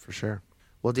 Yeah, for sure.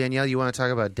 Well, Danielle, you want to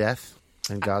talk about death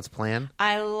and God's plan?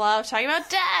 I love talking about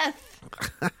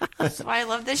death. That's why I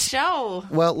love this show.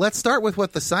 Well, let's start with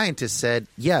what the scientists said.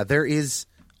 Yeah, there is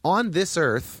on this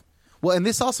earth. Well, and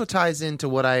this also ties into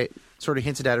what I sort of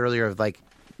hinted at earlier of like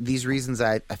these reasons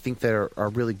I think that are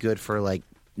really good for like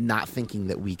not thinking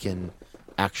that we can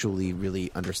actually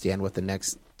really understand what the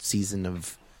next season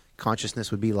of consciousness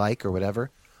would be like or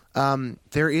whatever.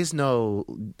 There is no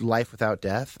life without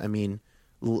death. I mean,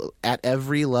 at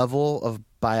every level of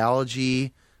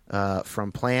biology,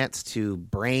 from plants to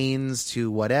brains to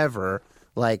whatever,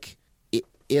 like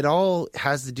it all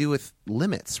has to do with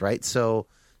limits, right? So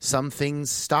some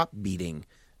things stop beating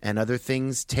and other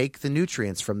things take the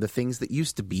nutrients from the things that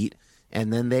used to beat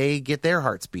and then they get their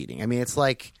hearts beating. I mean, it's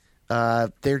like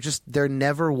there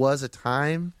never was a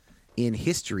time in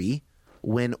history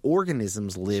when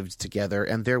organisms lived together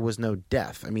and there was no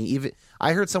death. I mean, even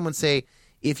I heard someone say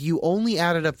if you only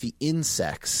added up the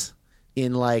insects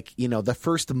in like, the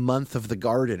first month of the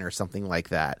garden or something like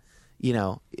that,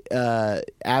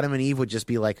 Adam and Eve would just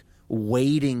be like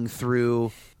wading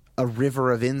through a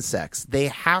river of insects. They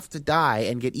have to die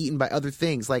and get eaten by other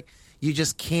things. Like, you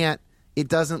just can't. It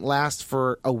doesn't last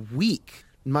for a week,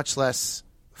 much less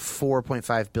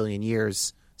 4.5 billion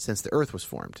years since the Earth was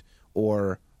formed,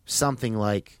 or something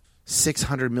like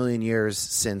 600 million years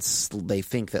since they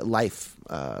think that life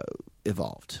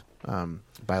evolved,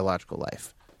 biological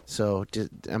life. So,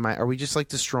 are we just like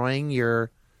destroying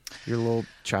your little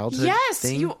childhood? Yes,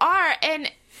 thing? you are,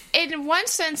 and in one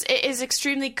sense, it is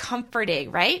extremely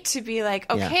comforting, right? To be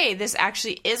like, okay, this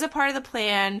actually is a part of the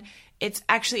plan. It's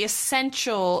actually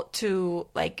essential to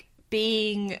like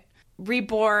being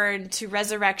reborn, to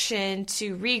resurrection,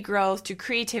 to regrowth, to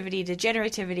creativity, to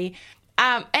generativity.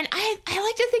 And I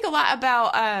like to think a lot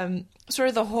about sort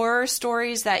of the horror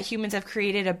stories that humans have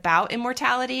created about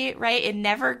immortality, right? It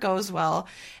never goes well.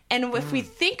 And if we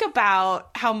think about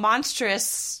how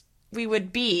monstrous we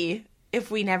would be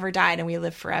if we never died and we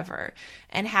lived forever,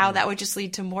 and how that would just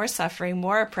lead to more suffering,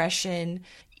 more oppression.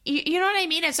 You know what I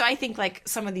mean? And so I think like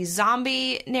some of these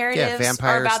zombie narratives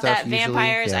are about that.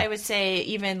 Vampires, I would say,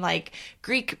 even like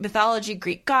Greek mythology,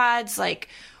 Greek gods, like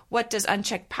what does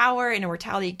unchecked power and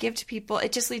immortality give to people?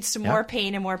 It just leads to more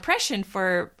pain and more oppression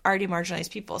for already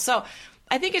marginalized people. So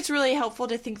I think it's really helpful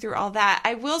to think through all that.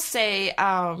 I will say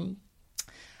I'm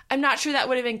not sure that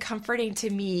would have been comforting to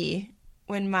me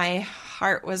when my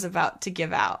heart was about to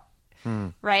give out,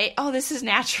 right? Oh, this is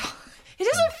natural. It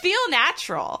doesn't feel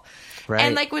natural. Right.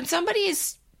 And like when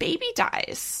somebody's baby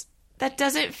dies, that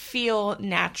doesn't feel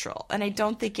natural. And I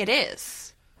don't think it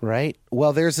is. Right.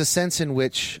 Well, there's a sense in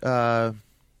which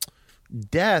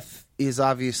death is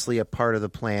obviously a part of the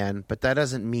plan, but that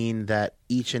doesn't mean that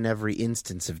each and every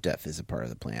instance of death is a part of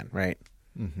the plan, right?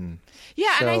 Mm-hmm.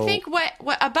 Yeah, so, and I think what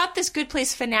about this Good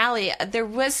Place finale, there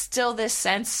was still this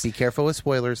sense. Be careful with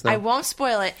spoilers, though. I won't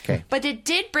spoil it. Okay. But it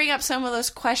did bring up some of those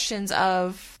questions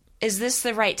of, is this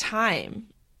the right time?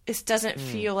 This doesn't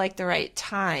feel like the right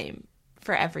time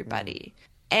for everybody.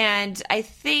 And I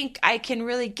think I can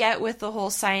really get with the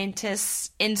whole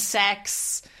scientists,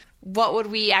 insects, what would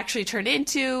we actually turn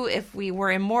into if we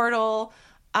were immortal?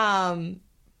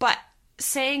 But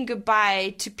saying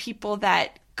goodbye to people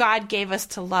that God gave us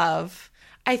to love,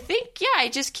 I think, I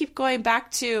just keep going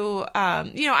back to,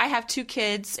 I have 2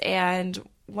 kids, and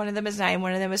one of them is 9,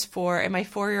 one of them is 4, and my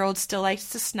 4-year-old still likes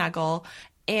to snuggle.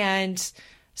 And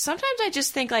sometimes I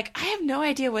just think, like, I have no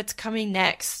idea what's coming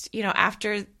next,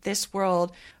 after this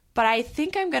world, but I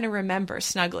think I'm going to remember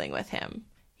snuggling with him,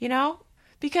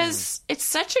 because it's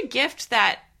such a gift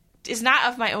that is not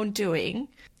of my own doing.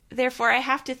 Therefore, I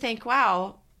have to think,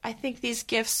 wow, I think these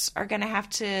gifts are going to have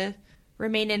to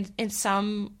remain in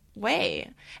some way.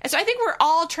 And so I think we're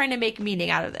all trying to make meaning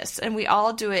out of this, and we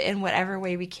all do it in whatever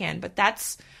way we can. But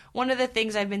that's one of the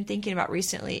things I've been thinking about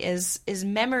recently is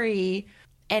memory,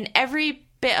 and every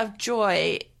bit of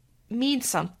joy means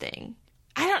something.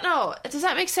 I don't know. Does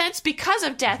that make sense? Because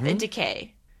of death and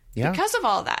decay. Yeah. Because of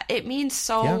all that. It means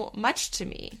so much to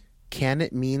me. Can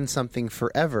it mean something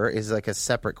forever is like a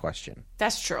separate question.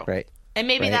 That's true. Right. And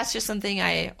maybe that's just something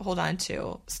I hold on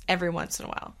to every once in a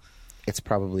while. It's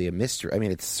probably a mystery. I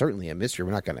mean, it's certainly a mystery.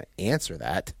 We're not going to answer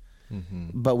that.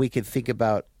 But we could think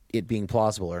about it being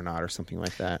plausible or not, or something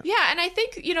like that. Yeah, and I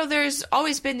think, there's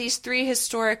always been these 3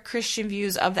 historic Christian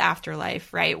views of the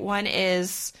afterlife, right? One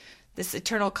is this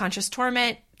eternal conscious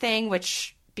torment thing,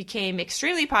 which became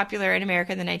extremely popular in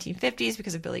America in the 1950s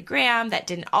because of Billy Graham. That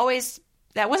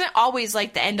wasn't always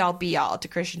like the end-all be-all to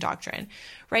Christian doctrine,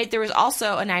 right? There was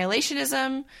also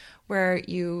annihilationism, where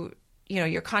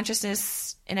your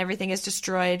consciousness and everything is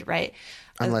destroyed, right?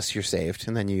 Unless you're saved,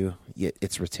 and then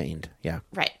it's retained. Yeah.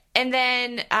 Right. And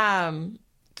then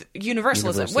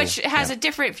universalism, which has a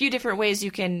few different ways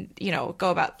you can, go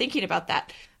about thinking about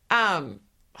that. Oh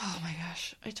my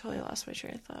gosh, I totally lost my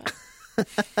train of thought.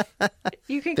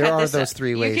 You can. There are those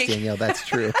 3 ways, Danielle. That's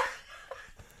true.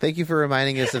 Thank you for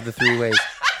reminding us of the 3 ways.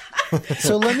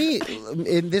 So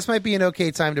this might be an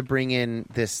okay time to bring in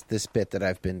this bit that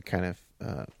I've been kind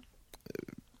of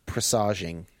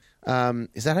presaging.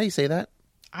 Is that how you say that?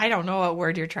 I don't know what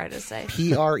word you're trying to say.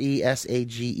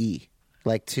 Presage,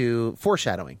 like to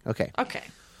foreshadowing. Okay.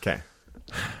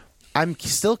 I'm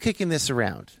still kicking this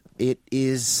around. It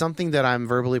is something that I'm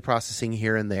verbally processing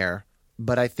here and there,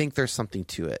 but I think there's something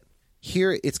to it.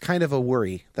 Here, it's kind of a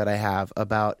worry that I have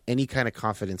about any kind of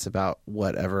confidence about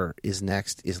whatever is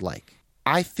next is like.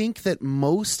 I think that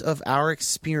most of our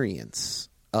experience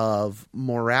of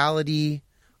morality,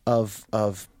 of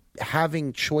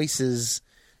having choices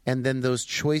and then those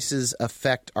choices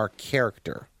affect our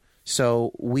character.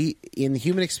 So in the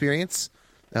human experience,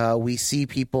 we see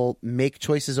people make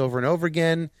choices over and over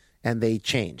again, and they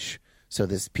change. So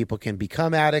people can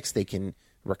become addicts, they can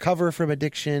recover from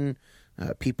addiction,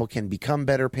 people can become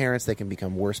better parents, they can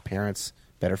become worse parents,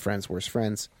 better friends, worse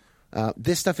friends.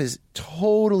 This stuff is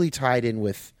totally tied in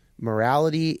with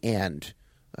morality and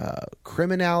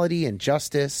criminality and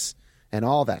justice and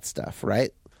all that stuff,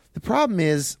 right? The problem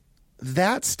is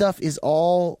that stuff is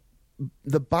all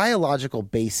the biological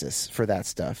basis for that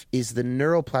stuff is the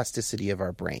neuroplasticity of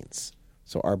our brains.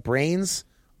 So our brains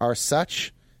are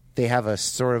such, they have a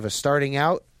sort of a starting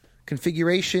out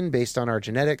configuration based on our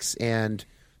genetics and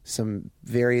some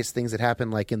various things that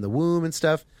happen like in the womb and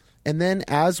stuff. And then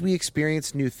as we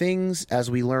experience new things,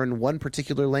 as we learn one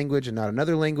particular language and not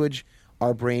another language,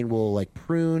 our brain will like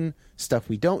prune stuff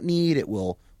we don't need. It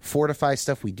will fortify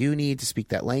stuff we do need to speak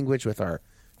that language with our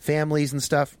families and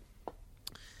stuff.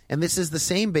 And this is the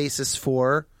same basis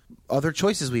for other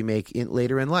choices we make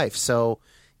later in life. So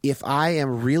if I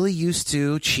am really used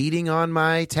to cheating on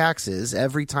my taxes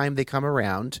every time they come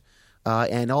around,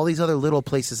 and all these other little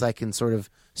places I can sort of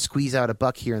squeeze out a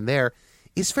buck here and there,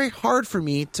 it's very hard for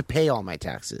me to pay all my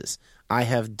taxes. I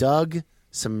have dug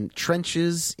some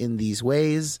trenches in these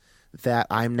ways that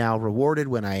I'm now rewarded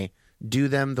when I do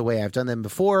them the way I've done them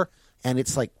before, and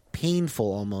it's like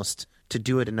painful almost to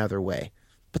do it another way.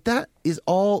 But that is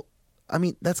all, I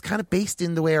mean, that's kind of based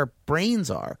in the way our brains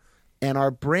are. And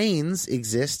our brains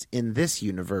exist in this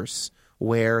universe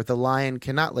where the lion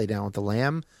cannot lay down with the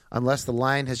lamb unless the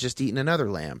lion has just eaten another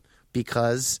lamb,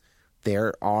 because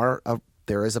there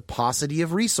is a paucity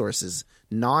of resources,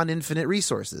 non-infinite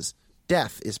resources.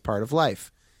 Death is part of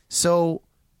life. So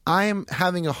I'm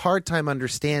having a hard time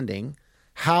understanding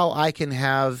how I can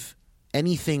have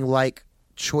anything like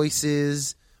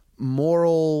choices,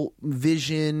 moral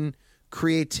vision,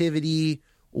 creativity,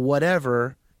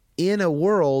 whatever, in a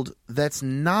world that's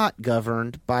not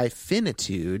governed by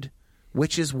finitude,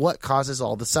 which is what causes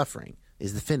all the suffering,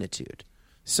 is the finitude.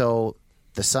 So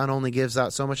the sun only gives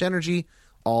out so much energy.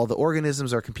 All the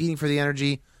organisms are competing for the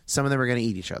energy. Some of them are going to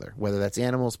eat each other, whether that's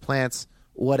animals, plants,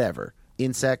 whatever,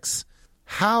 insects.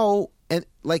 How, and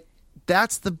like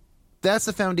that's the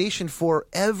foundation for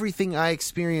everything I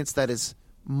experience that is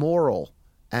moral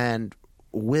and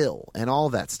will and all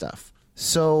that stuff.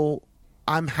 So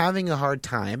I'm having a hard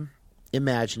time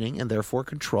imagining and therefore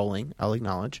controlling, I'll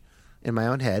acknowledge, in my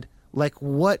own head, like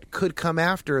what could come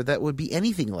after that would be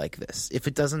anything like this if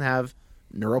it doesn't have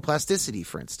neuroplasticity,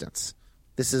 for instance.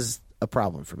 This is a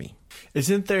problem for me.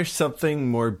 Isn't there something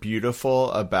more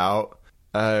beautiful about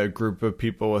a group of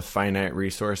people with finite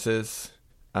resources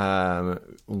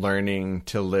learning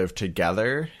to live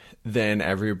together than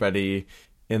everybody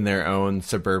in their own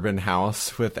suburban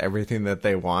house with everything that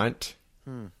they want?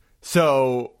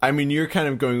 So, I mean, you're kind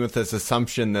of going with this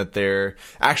assumption that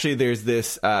there's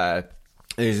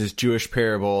this Jewish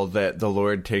parable that the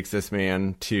Lord takes this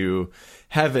man to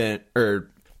heaven, or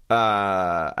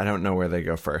I don't know where they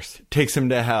go first. Takes him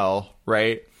to hell,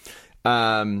 right?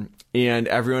 And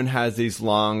everyone has these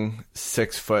long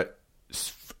 6-foot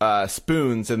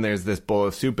spoons, and there's this bowl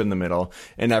of soup in the middle,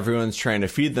 and everyone's trying to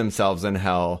feed themselves in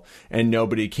hell, and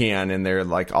nobody can, and they're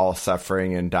like all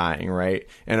suffering and dying, right?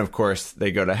 And of course,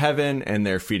 they go to heaven, and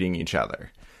they're feeding each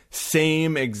other.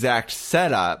 Same exact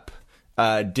setup,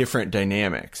 different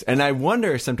dynamics. And I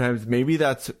wonder sometimes maybe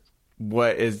that's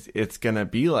what it's going to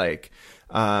be like.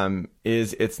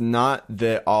 Is it's not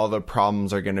that all the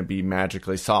problems are going to be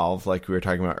magically solved like we were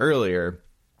talking about earlier,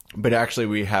 but actually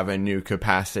we have a new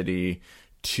capacity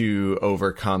to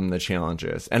overcome the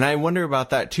challenges. And I wonder about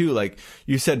that too. Like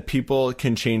you said, people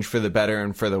can change for the better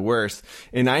and for the worse.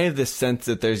 And I have this sense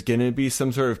that there's going to be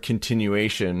some sort of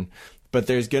continuation, but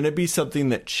there's going to be something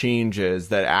that changes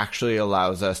that actually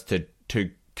allows us to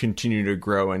continue to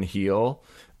grow and heal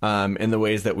in the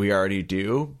ways that we already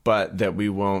do, but that we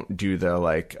won't do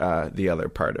the other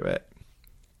part of it.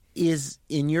 Is,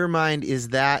 in your mind, is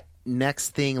that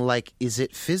next thing, like, is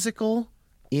it physical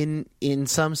in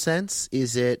some sense?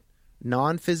 Is it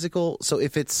non-physical? So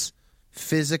if it's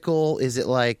physical, is it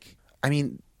like, I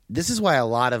mean, this is why a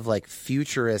lot of like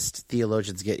futurist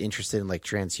theologians get interested in like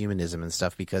transhumanism and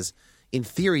stuff, because in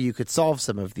theory you could solve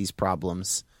some of these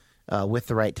problems with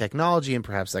the right technology, and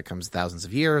perhaps that comes thousands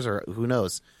of years, or who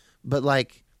knows. But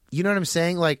like, you know what I'm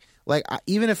saying? Like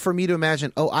even if for me to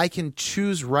imagine, oh, I can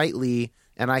choose rightly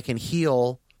and I can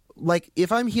heal. Like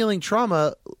if I'm healing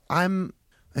trauma,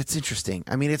 it's interesting.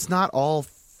 I mean, it's not all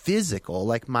physical.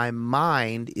 Like my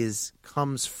mind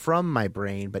comes from my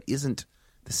brain, but isn't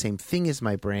the same thing as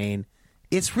my brain.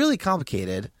 It's really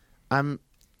complicated. I'm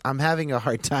I'm having a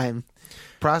hard time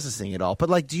processing it all. But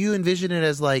like, do you envision it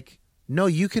as like, no,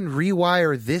 you can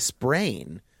rewire this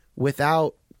brain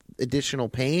without additional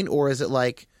pain? Or is it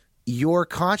like your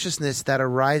consciousness that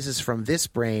arises from this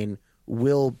brain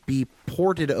will be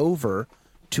ported over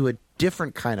to a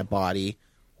different kind of body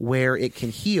where it can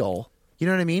heal? You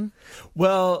know what I mean?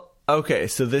 Well, okay,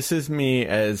 so this is me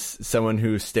as someone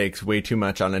who stakes way too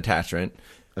much on attachment.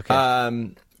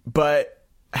 Okay. But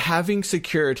having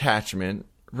secure attachment,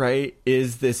 right,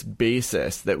 is this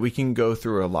basis that we can go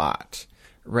through a lot,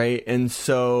 right? And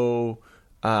so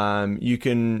you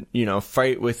can,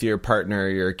 fight with your partner or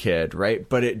your kid, right?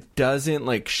 But it doesn't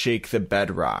like shake the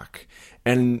bedrock.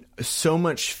 And so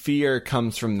much fear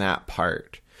comes from that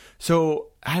part. So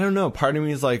I don't know. Part of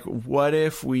me is like, what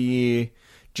if we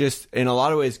just, in a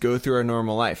lot of ways, go through our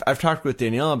normal life? I've talked with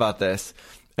Danielle about this.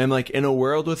 And like, in a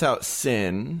world without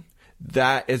sin,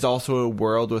 that is also a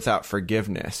world without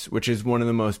forgiveness, which is one of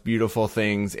the most beautiful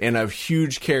things and a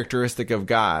huge characteristic of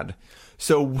God.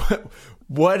 So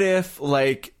what if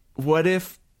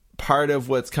part of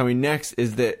what's coming next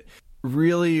is that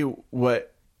really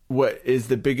what is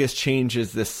the biggest change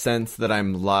is this sense that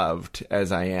I'm loved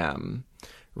as I am,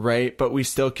 right? But we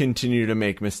still continue to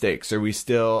make mistakes, or we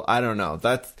still, I don't know.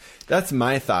 That's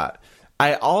my thought.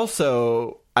 I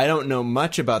don't know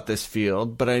much about this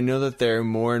field, but I know that there are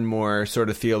more and more sort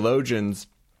of theologians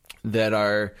that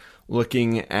are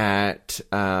looking at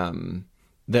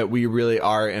that we really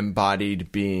are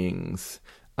embodied beings.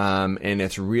 And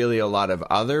it's really a lot of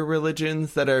other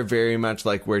religions that are very much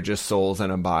like we're just souls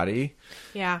in a body.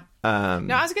 Yeah. No,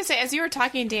 I was going to say, as you were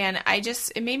talking, Dan,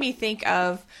 it made me think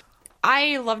of,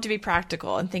 I love to be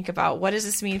practical and think about what does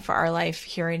this mean for our life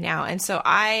here and now. And so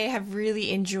I have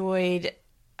really enjoyed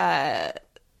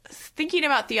thinking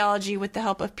about theology with the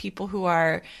help of people who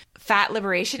are fat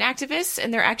liberation activists,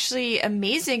 and they're actually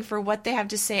amazing for what they have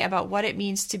to say about what it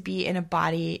means to be in a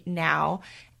body now.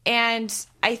 And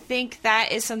I think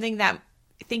that is something that,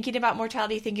 thinking about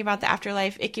mortality, thinking about the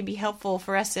afterlife, it can be helpful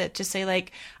for us to say,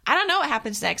 like, I don't know what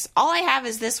happens next. All I have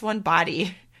is this one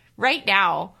body right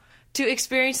now to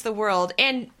experience the world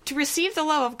and to receive the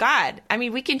love of God. I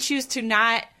mean, we can choose to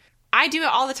not. I do it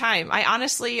all the time. I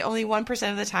honestly, only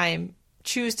 1% of the time,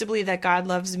 choose to believe that God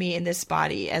loves me in this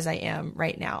body as I am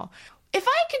right now. If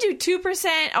I could do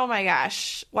 2%, oh my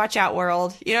gosh, watch out,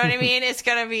 world. You know what I mean? It's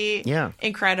going to be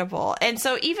incredible. And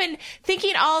so even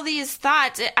thinking all these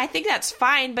thoughts, I think that's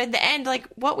fine. But in the end, like,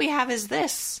 what we have is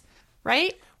this,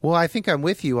 right? Well, I think I'm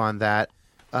with you on that.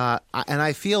 And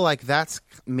I feel like that's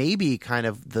maybe kind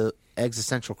of the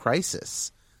existential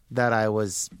crisis that I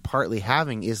was partly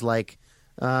having is like,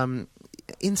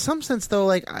 in some sense, though,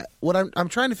 like what I'm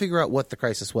trying to figure out what the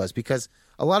crisis was, because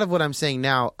a lot of what I'm saying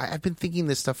now, I've been thinking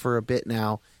this stuff for a bit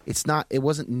now. It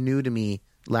wasn't new to me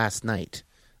last night.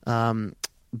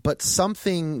 But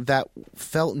something that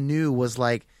felt new was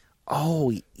like,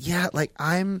 oh yeah, like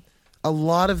a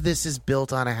lot of this is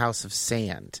built on a house of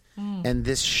sand. And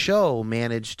this show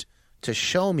managed to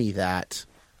show me that,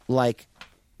 like,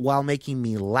 while making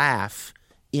me laugh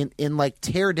in like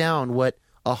tear down what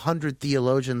 100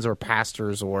 theologians or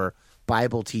pastors or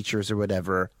Bible teachers or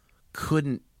whatever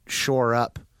couldn't shore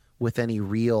up with any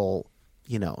real,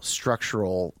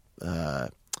 structural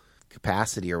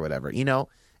capacity or whatever,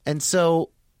 And so,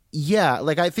 yeah,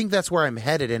 like I think that's where I'm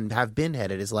headed and have been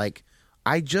headed is like,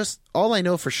 all I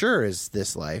know for sure is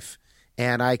this life,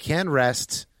 and I can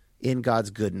rest in God's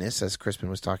goodness, as Crispin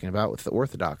was talking about with the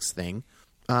Orthodox thing.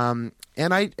 And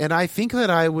I think that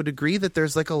I would agree that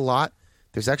there's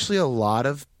actually a lot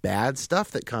of bad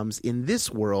stuff that comes in this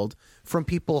world from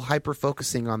people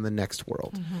hyper-focusing on the next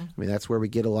world. Mm-hmm. I mean, that's where we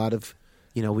get a lot of,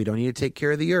 we don't need to take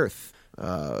care of the earth,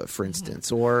 for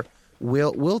instance. Mm-hmm. Or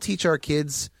we'll teach our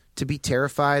kids to be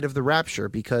terrified of the rapture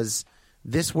because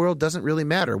this world doesn't really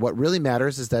matter. What really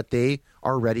matters is that they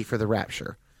are ready for the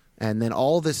rapture. And then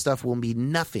all this stuff will be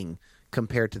nothing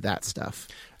compared to that stuff.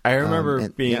 I remember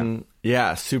being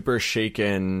super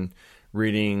shaken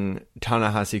reading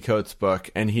Ta-Nehisi Coates' book,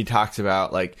 and he talks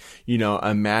about, like,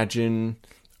 imagine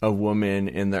a woman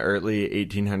in the early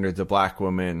 1800s, a black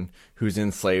woman who's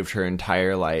enslaved her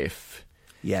entire life.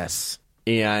 Yes.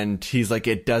 And he's like,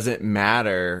 it doesn't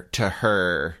matter to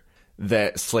her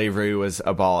that slavery was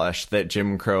abolished, that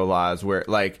Jim Crow laws were,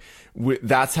 like,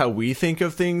 that's how we think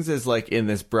of things, as like in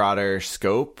this broader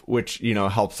scope, which,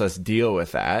 helps us deal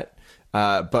with that.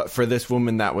 But for this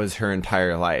woman, that was her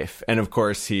entire life. And of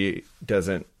course, he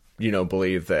doesn't,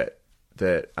 believe that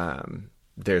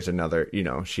there's another,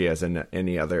 she has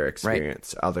any other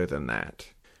experience other than that.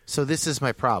 So this is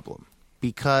my problem,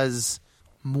 because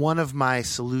one of my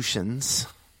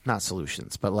not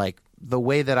solutions, but like the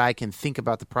way that I can think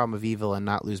about the problem of evil and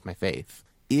not lose my faith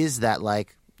is that,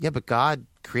 like, yeah, but God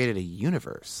created a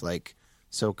universe. Like,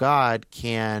 so God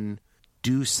can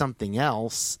do something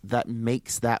else that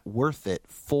makes that worth it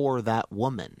for that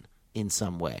woman in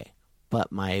some way.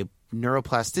 But my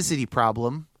neuroplasticity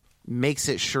problem makes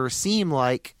it sure seem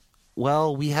like,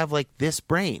 well, we have like this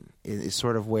brain is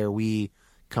sort of where we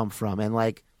come from. And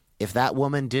like, if that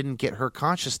woman didn't get her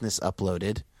consciousness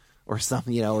uploaded or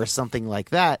something, you know, or something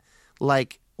like that,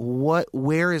 like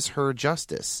where is her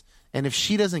justice? And if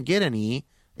she doesn't get any,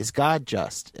 is God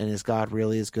just? And is God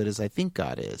really as good as I think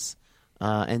God is?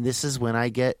 And this is when I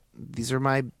get, these are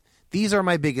my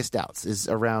biggest doubts, is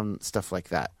around stuff like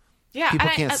that. Yeah. People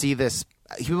can't see this.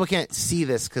 People can't see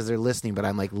this because they're listening, but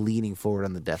I'm like leaning forward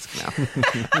on the desk now.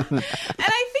 And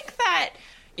I think that,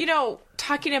 you know,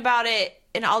 talking about it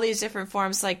in all these different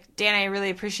forms, like, Dan, I really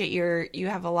appreciate you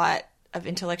have a lot of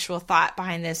intellectual thought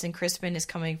behind this, and Crispin is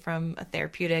coming from a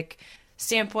therapeutic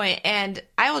standpoint. And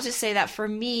I will just say that for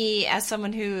me, as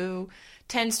someone who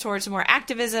tends towards more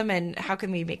activism and how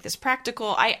can we make this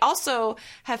practical, I also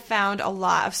have found a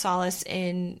lot of solace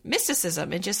in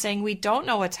mysticism and just saying we don't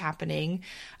know what's happening.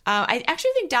 I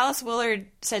actually think Dallas Willard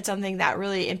said something that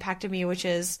really impacted me, which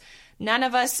is none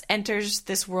of us enters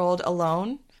this world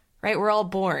alone, right? We're all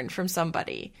born from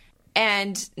somebody,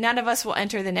 and none of us will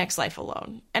enter the next life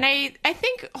alone. And I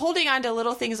think holding on to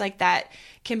little things like that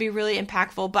can be really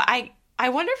impactful. But I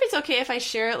wonder if it's okay if I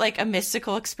share like a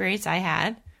mystical experience I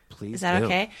had. Please Is that do.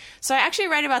 okay? So I actually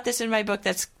write about this in my book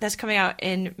that's coming out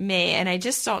in May, and I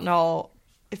just don't know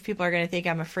if people are going to think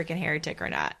I'm a freaking heretic or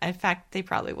not. In fact, they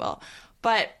probably will.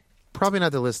 But probably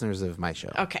not the listeners of my show.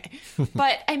 Okay.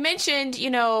 But I mentioned, you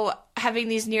know, having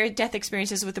these near-death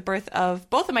experiences with the birth of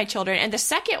both of my children. And the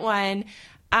second one,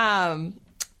 I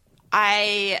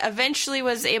eventually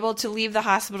was able to leave the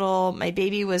hospital. My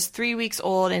baby was 3 weeks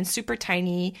old and super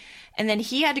tiny. And then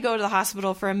he had to go to the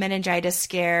hospital for a meningitis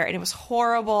scare, and it was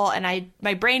horrible. And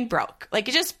my brain broke. Like,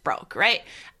 it just broke, right?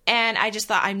 And I just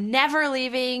thought, I'm never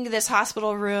leaving this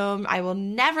hospital room. I will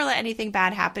never let anything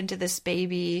bad happen to this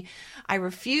baby. I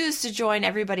refuse to join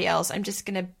everybody else.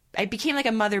 I became like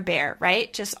a mother bear,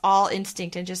 right? Just all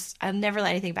instinct and just, I'll never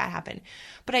let anything bad happen.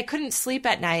 But I couldn't sleep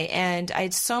at night, and I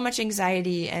had so much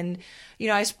anxiety, and, you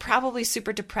know, I was probably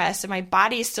super depressed, and my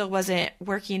body still wasn't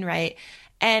working right.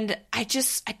 And I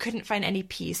couldn't find any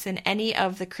peace in any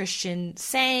of the Christian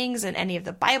sayings and any of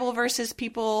the Bible verses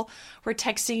people were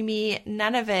texting me.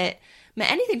 None of it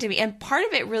meant anything to me. And part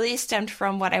of it really stemmed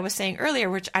from what I was saying earlier,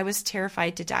 which I was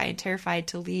terrified to die and terrified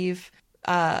to leave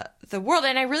the world.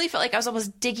 And I really felt like I was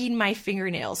almost digging my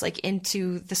fingernails like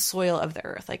into the soil of the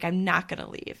earth. Like, I'm not going to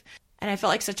leave. And I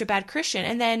felt like such a bad Christian.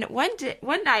 And then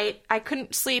one night I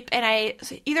couldn't sleep, and I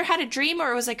either had a dream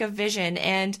or it was like a vision.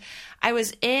 And I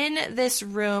was in this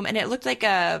room, and it looked like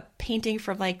a painting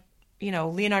from like, you know,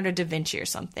 Leonardo da Vinci or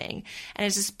something. And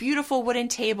it's this beautiful wooden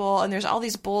table, and there's all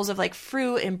these bowls of like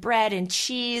fruit and bread and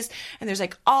cheese. And there's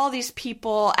like all these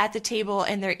people at the table,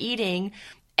 and they're eating.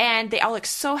 And they all look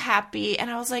so happy. And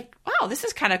I was like, wow, this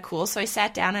is kind of cool. So I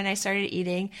sat down and I started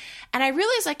eating. And I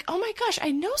realized, like, oh my gosh,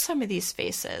 I know some of these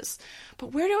faces.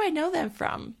 But where do I know them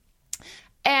from?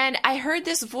 And I heard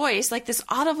this voice, like this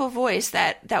audible voice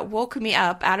that woke me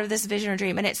up out of this vision or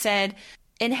dream. And it said,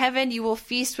 in heaven, you will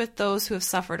feast with those who have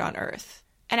suffered on earth.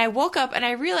 And I woke up and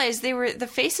I realized they were the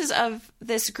faces of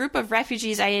this group of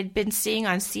refugees I had been seeing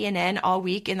on CNN all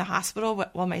week in the hospital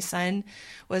while my son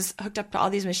was hooked up to all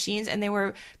these machines. And they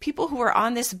were people who were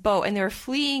on this boat, and they were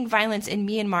fleeing violence in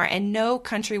Myanmar, and no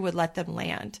country would let them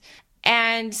land.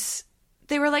 And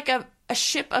they were like a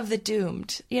ship of the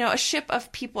doomed, you know, a ship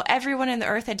of people. Everyone on the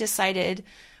earth had decided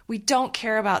we don't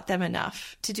care about them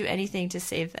enough to do anything to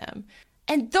save them.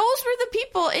 And those were the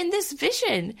people in this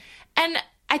vision. And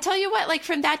I tell you what, like,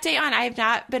 from that day on, I have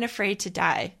not been afraid to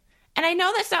die. And I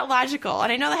know that's not logical,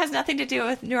 and I know that has nothing to do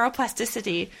with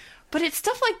neuroplasticity, but it's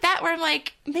stuff like that where I'm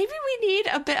like, maybe we need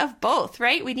a bit of both,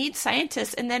 right? We need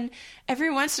scientists, and then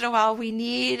every once in a while we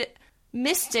need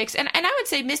mystics. And I would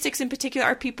say mystics in particular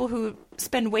are people who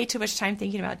spend way too much time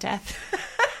thinking about death,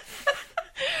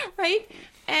 right?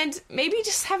 And maybe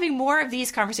just having more of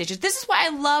these conversations. This is why I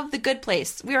love The Good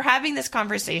Place. We are having this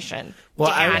conversation.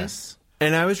 Well,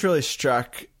 And I was really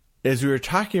struck as we were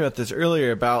talking about this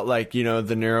earlier about, like, you know,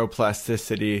 the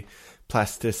neuroplasticity,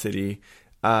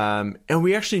 and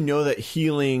we actually know that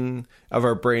healing of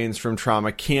our brains from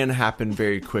trauma can happen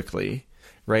very quickly,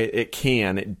 right?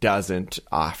 It doesn't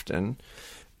often.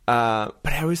 But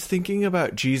I was thinking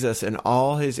about Jesus and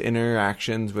all his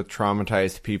interactions with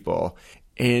traumatized people,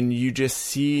 and you just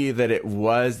see that it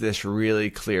was this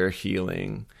really clear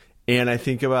healing. And I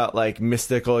think about like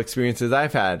mystical experiences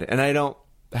I've had, and I don't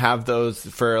have those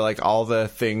for like all the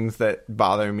things that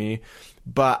bother me,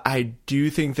 but I do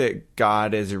think that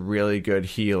God is a really good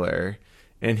healer,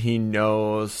 and he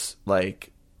knows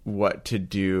like what to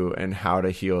do and how to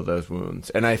heal those wounds.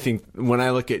 And I think when I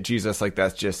look at Jesus, like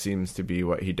that just seems to be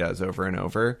what he does over and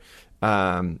over.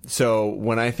 So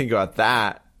when I think about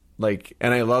that, like,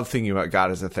 and I love thinking about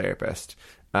God as a therapist.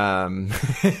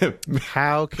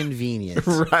 How convenient.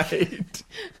 Right.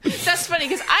 That's funny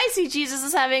because I see Jesus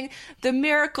as having the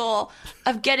miracle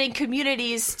of getting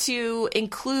communities to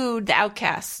include the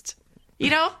outcast. You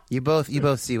know? You both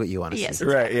see what you want to Yes. see.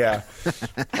 Right, yeah.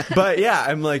 But yeah,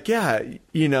 I'm like, yeah,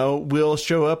 you know, we'll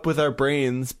show up with our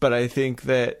brains, but I think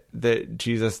that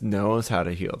Jesus knows how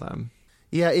to heal them.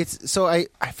 Yeah,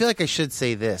 I feel like I should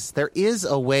say this. There is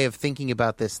a way of thinking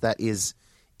about this that is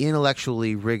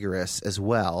intellectually rigorous as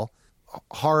well.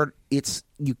 Hard, I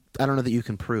don't know that you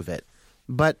can prove it,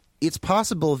 but it's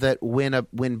possible that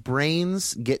when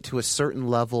brains get to a certain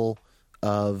level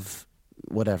of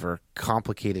whatever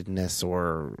complicatedness,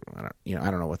 or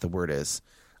I don't know what the word is,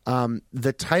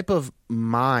 the type of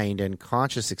mind and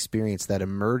conscious experience that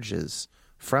emerges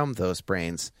from those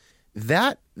brains,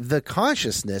 that the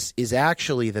consciousness is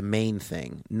actually the main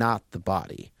thing, not the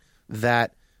body.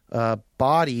 That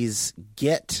bodies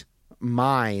get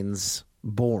minds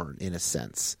born, in a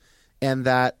sense, and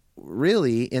that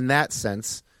really, in that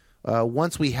sense,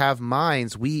 once we have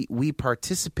minds, we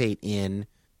participate in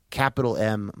capital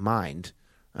M mind,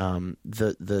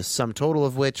 the sum total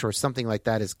of which, or something like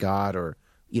that, is God, or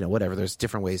whatever. There's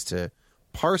different ways to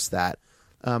parse that.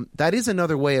 That is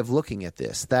another way of looking at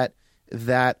this.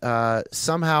 That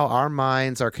somehow our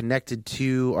minds are connected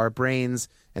to our brains,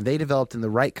 and they developed in the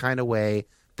right kind of way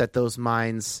that those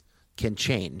minds can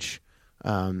change.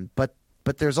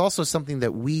 But there's also something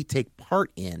that we take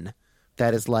part in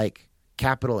that is like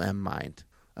capital M mind.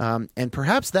 And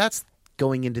perhaps that's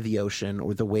going into the ocean,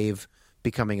 or the wave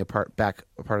becoming a part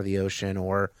of the ocean,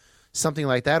 or something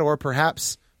like that. Or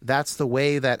perhaps that's the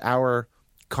way that our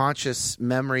conscious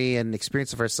memory and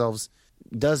experience of ourselves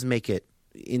does make it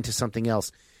into something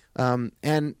else.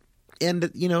 And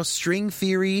string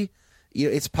theory,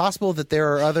 it's possible that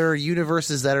there are other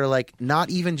universes that are like not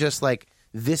even just like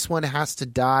this one has to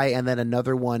die and then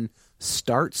another one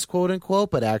starts, quote unquote,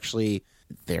 but actually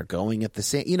they're going at the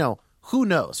same, who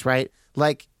knows, right?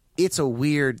 Like, it's a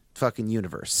weird fucking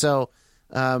universe. So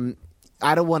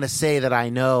I don't want to say that I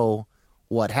know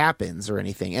what happens or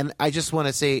anything. And I just want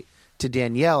to say to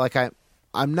Danielle, like,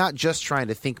 I'm not just trying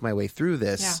to think my way through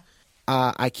this.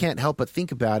 Yeah. I can't help but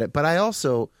think about it. But I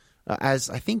also, as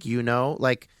I think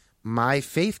like, my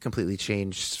faith completely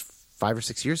changed 5 or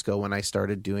 6 years ago when I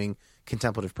started doing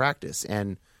contemplative practice.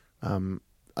 And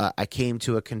I came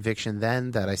to a conviction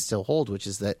then that I still hold, which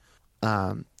is that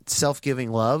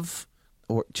self-giving love,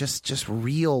 or just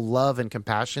real love and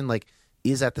compassion, like,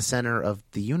 is at the center of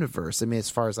the universe. I mean, as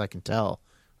far as I can tell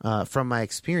from my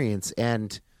experience.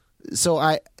 And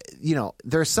so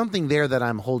there's something there that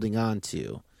I'm holding on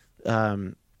to.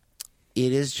 It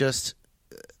is just,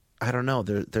 I don't know,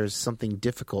 there's something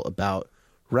difficult about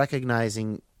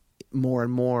recognizing more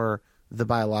and more the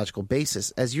biological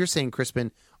basis. As you're saying,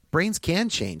 Crispin, brains can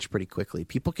change pretty quickly.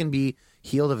 People can be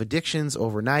healed of addictions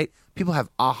overnight. People have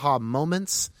aha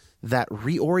moments that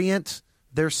reorient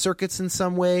their circuits in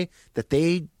some way that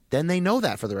they know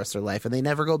that for the rest of their life, and they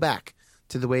never go back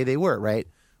to the way they were, right?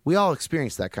 We all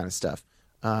experience that kind of stuff.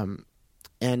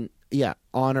 And yeah,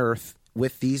 on Earth,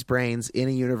 with these brains in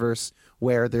a universe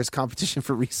where there's competition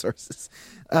for resources.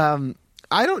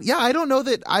 I don't know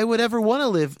that I would ever want to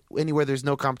live anywhere there's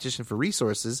no competition for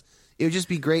resources. It would just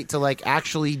be great to like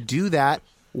actually do that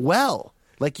well.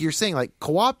 Like you're saying, like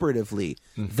cooperatively.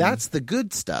 Mm-hmm. That's the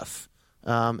good stuff.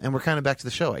 And we're kind of back to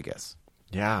the show, I guess.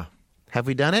 Yeah. Have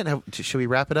we done it? Should we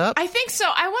wrap it up? I think so.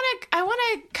 I want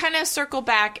to kind of circle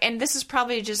back, and this is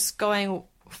probably just going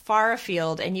far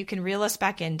afield, and you can reel us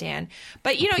back in, Dan.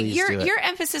 But your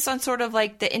emphasis on sort of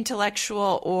like the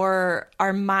intellectual or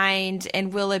our mind,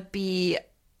 and will it be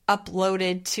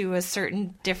uploaded to a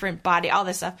certain different body, all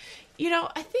this stuff.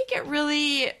 I think it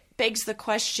really begs the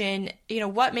question,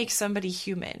 what makes somebody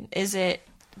human? Is it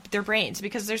their brains?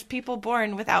 Because there's people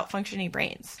born without functioning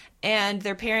brains, and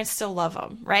their parents still love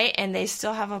them, right? And they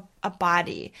still have a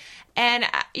body. And,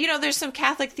 there's some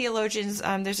Catholic theologians.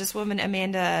 There's this woman,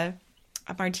 Amanda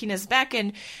Martinez Beck,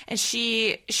 and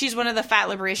she's one of the fat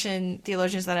liberation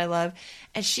theologians that I love.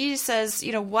 And she says,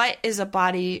 what is a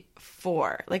body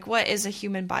for? Like, what is a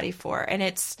human body for? And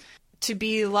it's to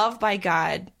be loved by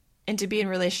God and to be in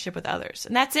relationship with others.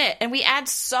 And that's it. And we add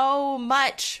so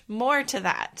much more to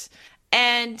that.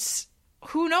 And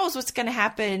who knows what's going to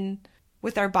happen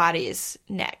with our bodies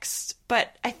next.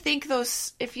 But I think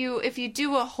if you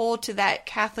do a hold to that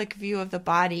Catholic view of the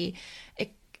body,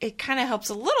 it kind of helps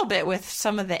a little bit with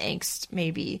some of the angst,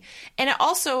 maybe. And it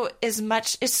also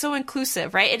it's so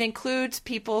inclusive, right? It includes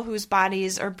people whose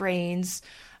bodies or brains,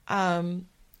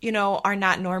 are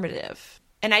not normative.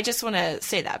 And I just want to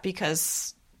say that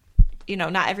because,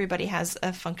 not everybody has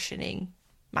a functioning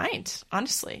mind,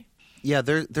 honestly. Yeah,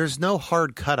 there's no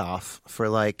hard cutoff for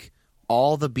like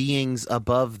all the beings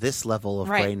above this level of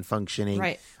brain functioning.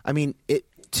 Right. I mean,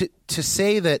 to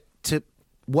say that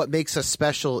what makes us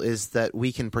special is that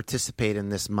we can participate in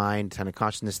this mind kind of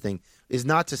consciousness thing is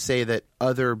not to say that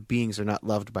other beings are not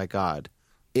loved by God.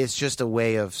 It's just a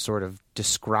way of sort of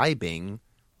describing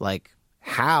like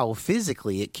how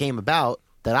physically it came about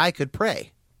that I could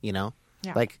pray, Yeah.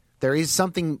 Like there is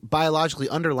something biologically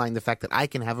underlying the fact that I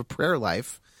can have a prayer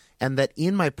life and that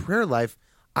in my prayer life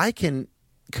I can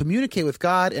communicate with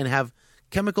God and have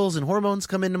chemicals and hormones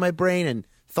come into my brain and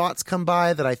thoughts come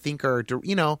by that I think are,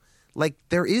 like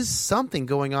there is something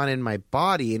going on in my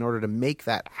body in order to make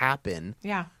that happen.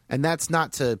 Yeah. And that's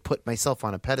not to put myself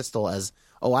on a pedestal as,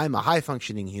 oh, I'm a high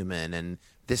functioning human and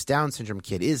this Down syndrome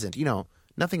kid isn't,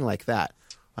 nothing like that.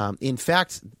 In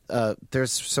fact,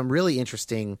 there's some really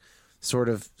interesting sort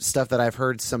of stuff that I've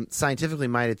heard some scientifically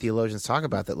minded theologians talk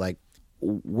about that like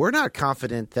we're not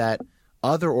confident that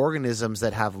other organisms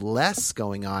that have less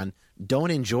going on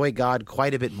don't enjoy God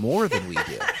quite a bit more than we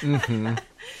do. Mm-hmm.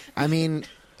 I mean,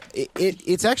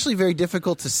 it's actually very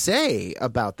difficult to say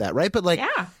about that, right? But like,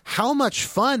 how much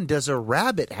fun does a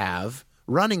rabbit have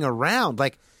running around?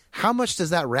 Like, how much does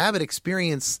that rabbit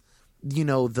experience,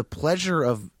 the pleasure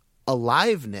of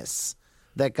aliveness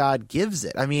that God gives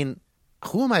it? I mean,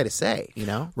 who am I to say,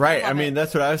 Right. I mean,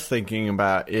 that's what I was thinking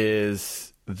about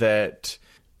is that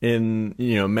in,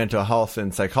 mental health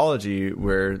and psychology,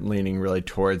 we're leaning really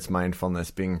towards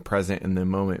mindfulness, being present in the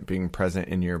moment, being present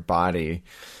in your body.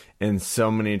 And so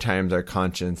many times our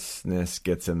consciousness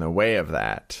gets in the way of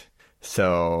that.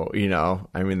 So,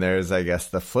 there's, I guess,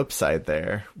 the flip side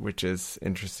there, which is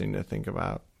interesting to think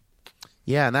about.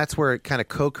 Yeah, and that's where kind of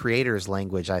co-creators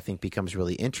language, I think, becomes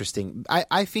really interesting.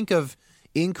 I think of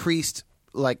increased,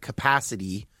 like,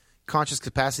 capacity, conscious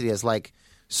capacity as, like,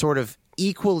 sort of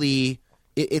equally,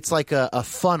 it's like a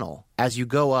funnel. As you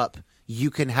go up, you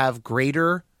can have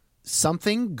greater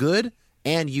something good,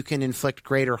 and you can inflict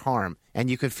greater harm, and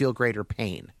you can feel greater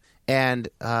pain. And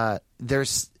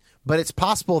but it's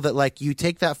possible that like you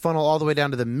take that funnel all the way down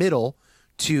to the middle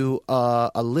to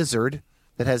a lizard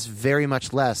that has very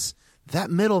much less.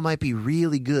 That middle might be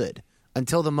really good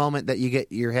until the moment that you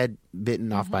get your head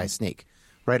bitten off by a snake,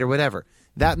 right, or whatever.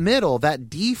 That middle, that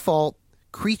default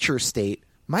creature state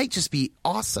might just be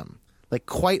awesome, like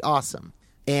quite awesome.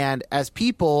 And as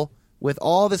people with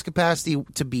all this capacity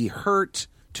to be hurt,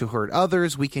 to hurt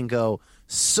others, we can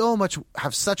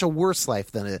have such a worse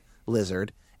life than a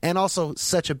lizard and also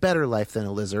such a better life than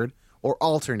a lizard or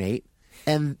alternate.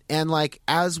 And like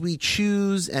as we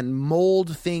choose and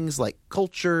mold things like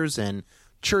cultures and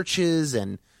churches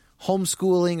and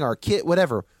homeschooling our kid,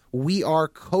 whatever, we are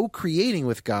co-creating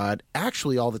with God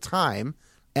actually all the time.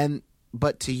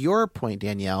 But to your point,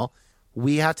 Danielle,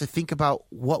 we have to think about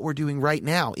what we're doing right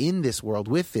now in this world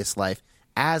with this life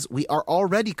as we are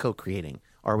already co-creating.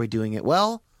 Are we doing it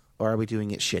well or are we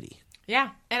doing it shitty? Yeah.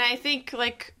 And I think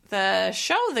like the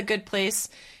show, The Good Place,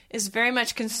 is very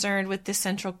much concerned with this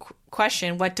central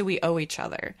question, what do we owe each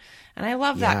other? And I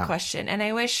love that question. And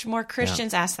I wish more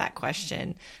Christians asked that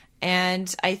question.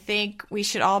 And I think we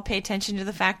should all pay attention to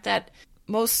the fact that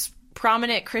most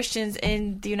prominent Christians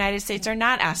in the United States are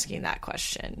not asking that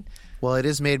question. Well, it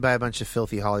is made by a bunch of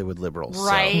filthy Hollywood liberals.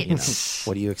 Right. So,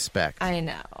 what do you expect? I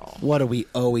know. What do we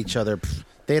owe each other? Pfft,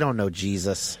 they don't know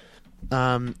Jesus.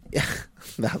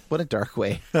 What a dark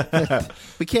way.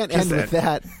 We can't end with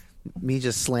that. Me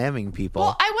just slamming people.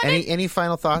 Well, any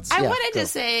final thoughts? I wanted to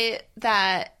say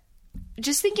that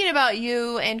just thinking about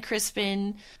you and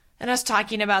Crispin and us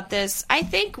talking about this, I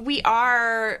think we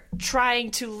are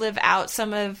trying to live out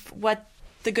some of what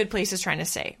The Good Place is trying to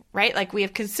say, right? Like we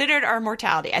have considered our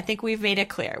mortality. I think we've made it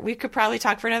clear. We could probably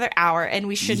talk for another hour and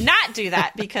we should not do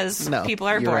that because people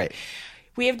are bored. Right.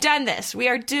 We have done this. We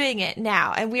are doing it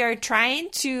now. And we are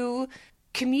trying to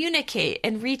communicate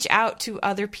and reach out to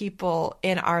other people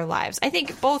in our lives. I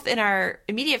think both in our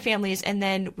immediate families and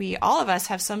then all of us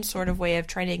have some sort of way of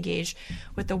trying to engage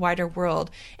with the wider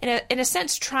world. In a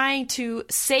sense, trying to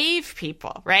save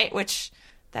people, right? Which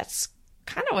that's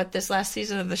kind of what this last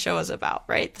season of the show is about,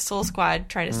 right? The Soul Squad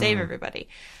trying to save everybody.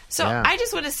 So I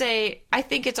just want to say, I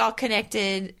think it's all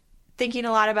connected, thinking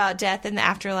a lot about death and the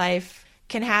afterlife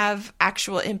can have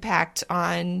actual impact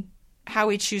on how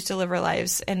we choose to live our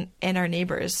lives and our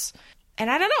neighbors.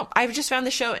 And I don't know, I've just found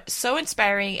the show so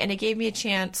inspiring, and it gave me a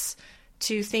chance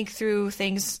to think through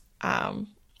things in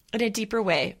a deeper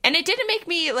way. And it didn't make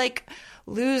me like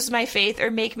lose my faith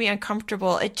or make me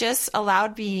uncomfortable. It just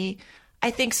allowed me,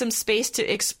 I think, some space to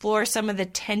explore some of the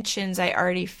tensions I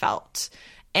already felt.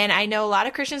 And I know a lot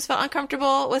of Christians felt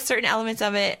uncomfortable with certain elements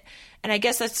of it. And I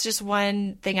guess that's just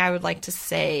one thing I would like to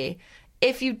say.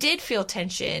 If you did feel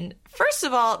tension, first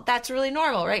of all, that's really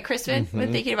normal, right, Crispin?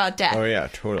 When thinking about death. Oh, yeah,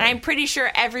 totally. And I'm pretty sure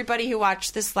everybody who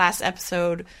watched this last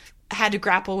episode had to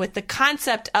grapple with the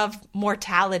concept of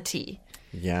mortality.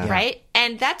 Yeah. Right?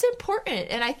 And that's important.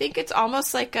 And I think it's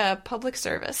almost like a public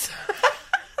service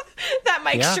that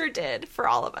Mike sure did for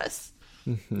all of us.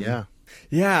 Yeah.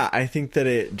 Yeah, I think that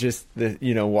it just,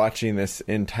 watching this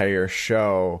entire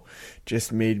show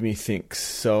just made me think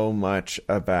so much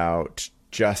about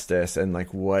justice and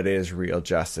like what is real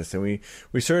justice. And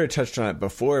we sort of touched on it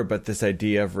before, but this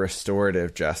idea of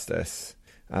restorative justice,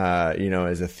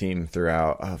 is a theme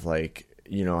throughout of like,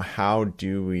 how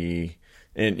do we,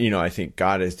 and, I think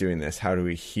God is doing this. How do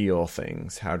we heal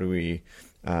things? How do we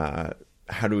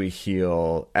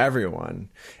heal everyone?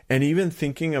 And even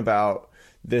thinking about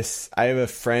this, I have a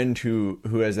friend who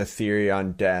has a theory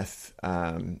on death,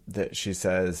 that she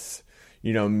says,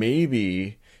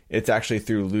 maybe it's actually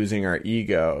through losing our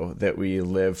ego that we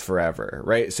live forever,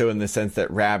 right? So in the sense that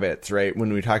rabbits, right,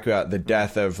 when we talk about the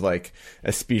death of like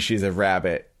a species of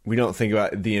rabbit, we don't think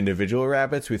about the individual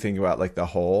rabbits, we think about like the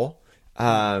whole.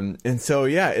 And so,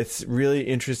 yeah, it's really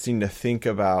interesting to think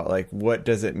about like, what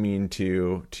does it mean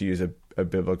to use a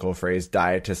biblical phrase,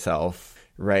 die to self,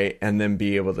 right? And then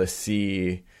be able to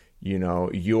see,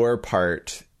 your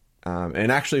part.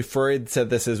 And actually Freud said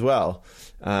this as well,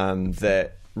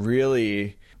 that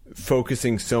really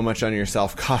focusing so much on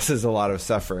yourself causes a lot of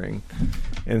suffering.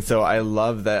 And so I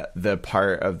love that the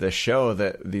part of the show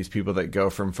that these people that go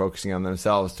from focusing on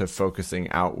themselves to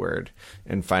focusing outward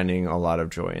and finding a lot of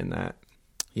joy in that.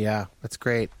 Yeah, that's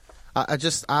great.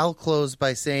 I'll close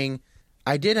by saying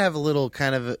I did have a little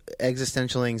kind of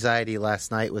existential anxiety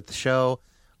last night with the show.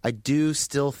 I do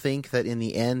still think that in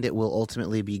the end it will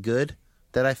ultimately be good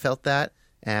that I felt that,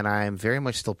 and I'm very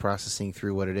much still processing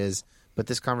through what it is. But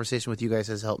this conversation with you guys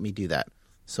has helped me do that.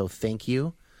 So thank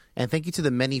you. And thank you to the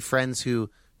many friends who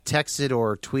texted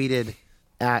or tweeted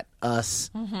at us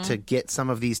to get some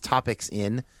of these topics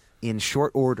in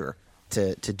short order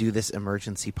to do this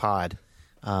emergency pod.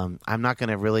 I'm not going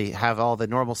to really have all the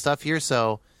normal stuff here,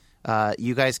 so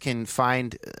you guys can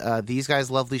find these guys'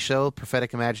 lovely show,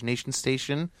 Prophetic Imagination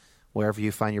Station, wherever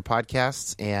you find your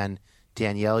podcasts. And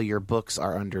Danielle, your books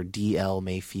are under D.L.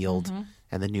 Mayfield,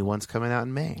 and the new one's coming out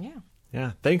in May. Yeah.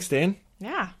 Yeah. Thanks, Dan.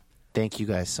 Yeah. Thank you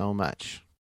guys so much.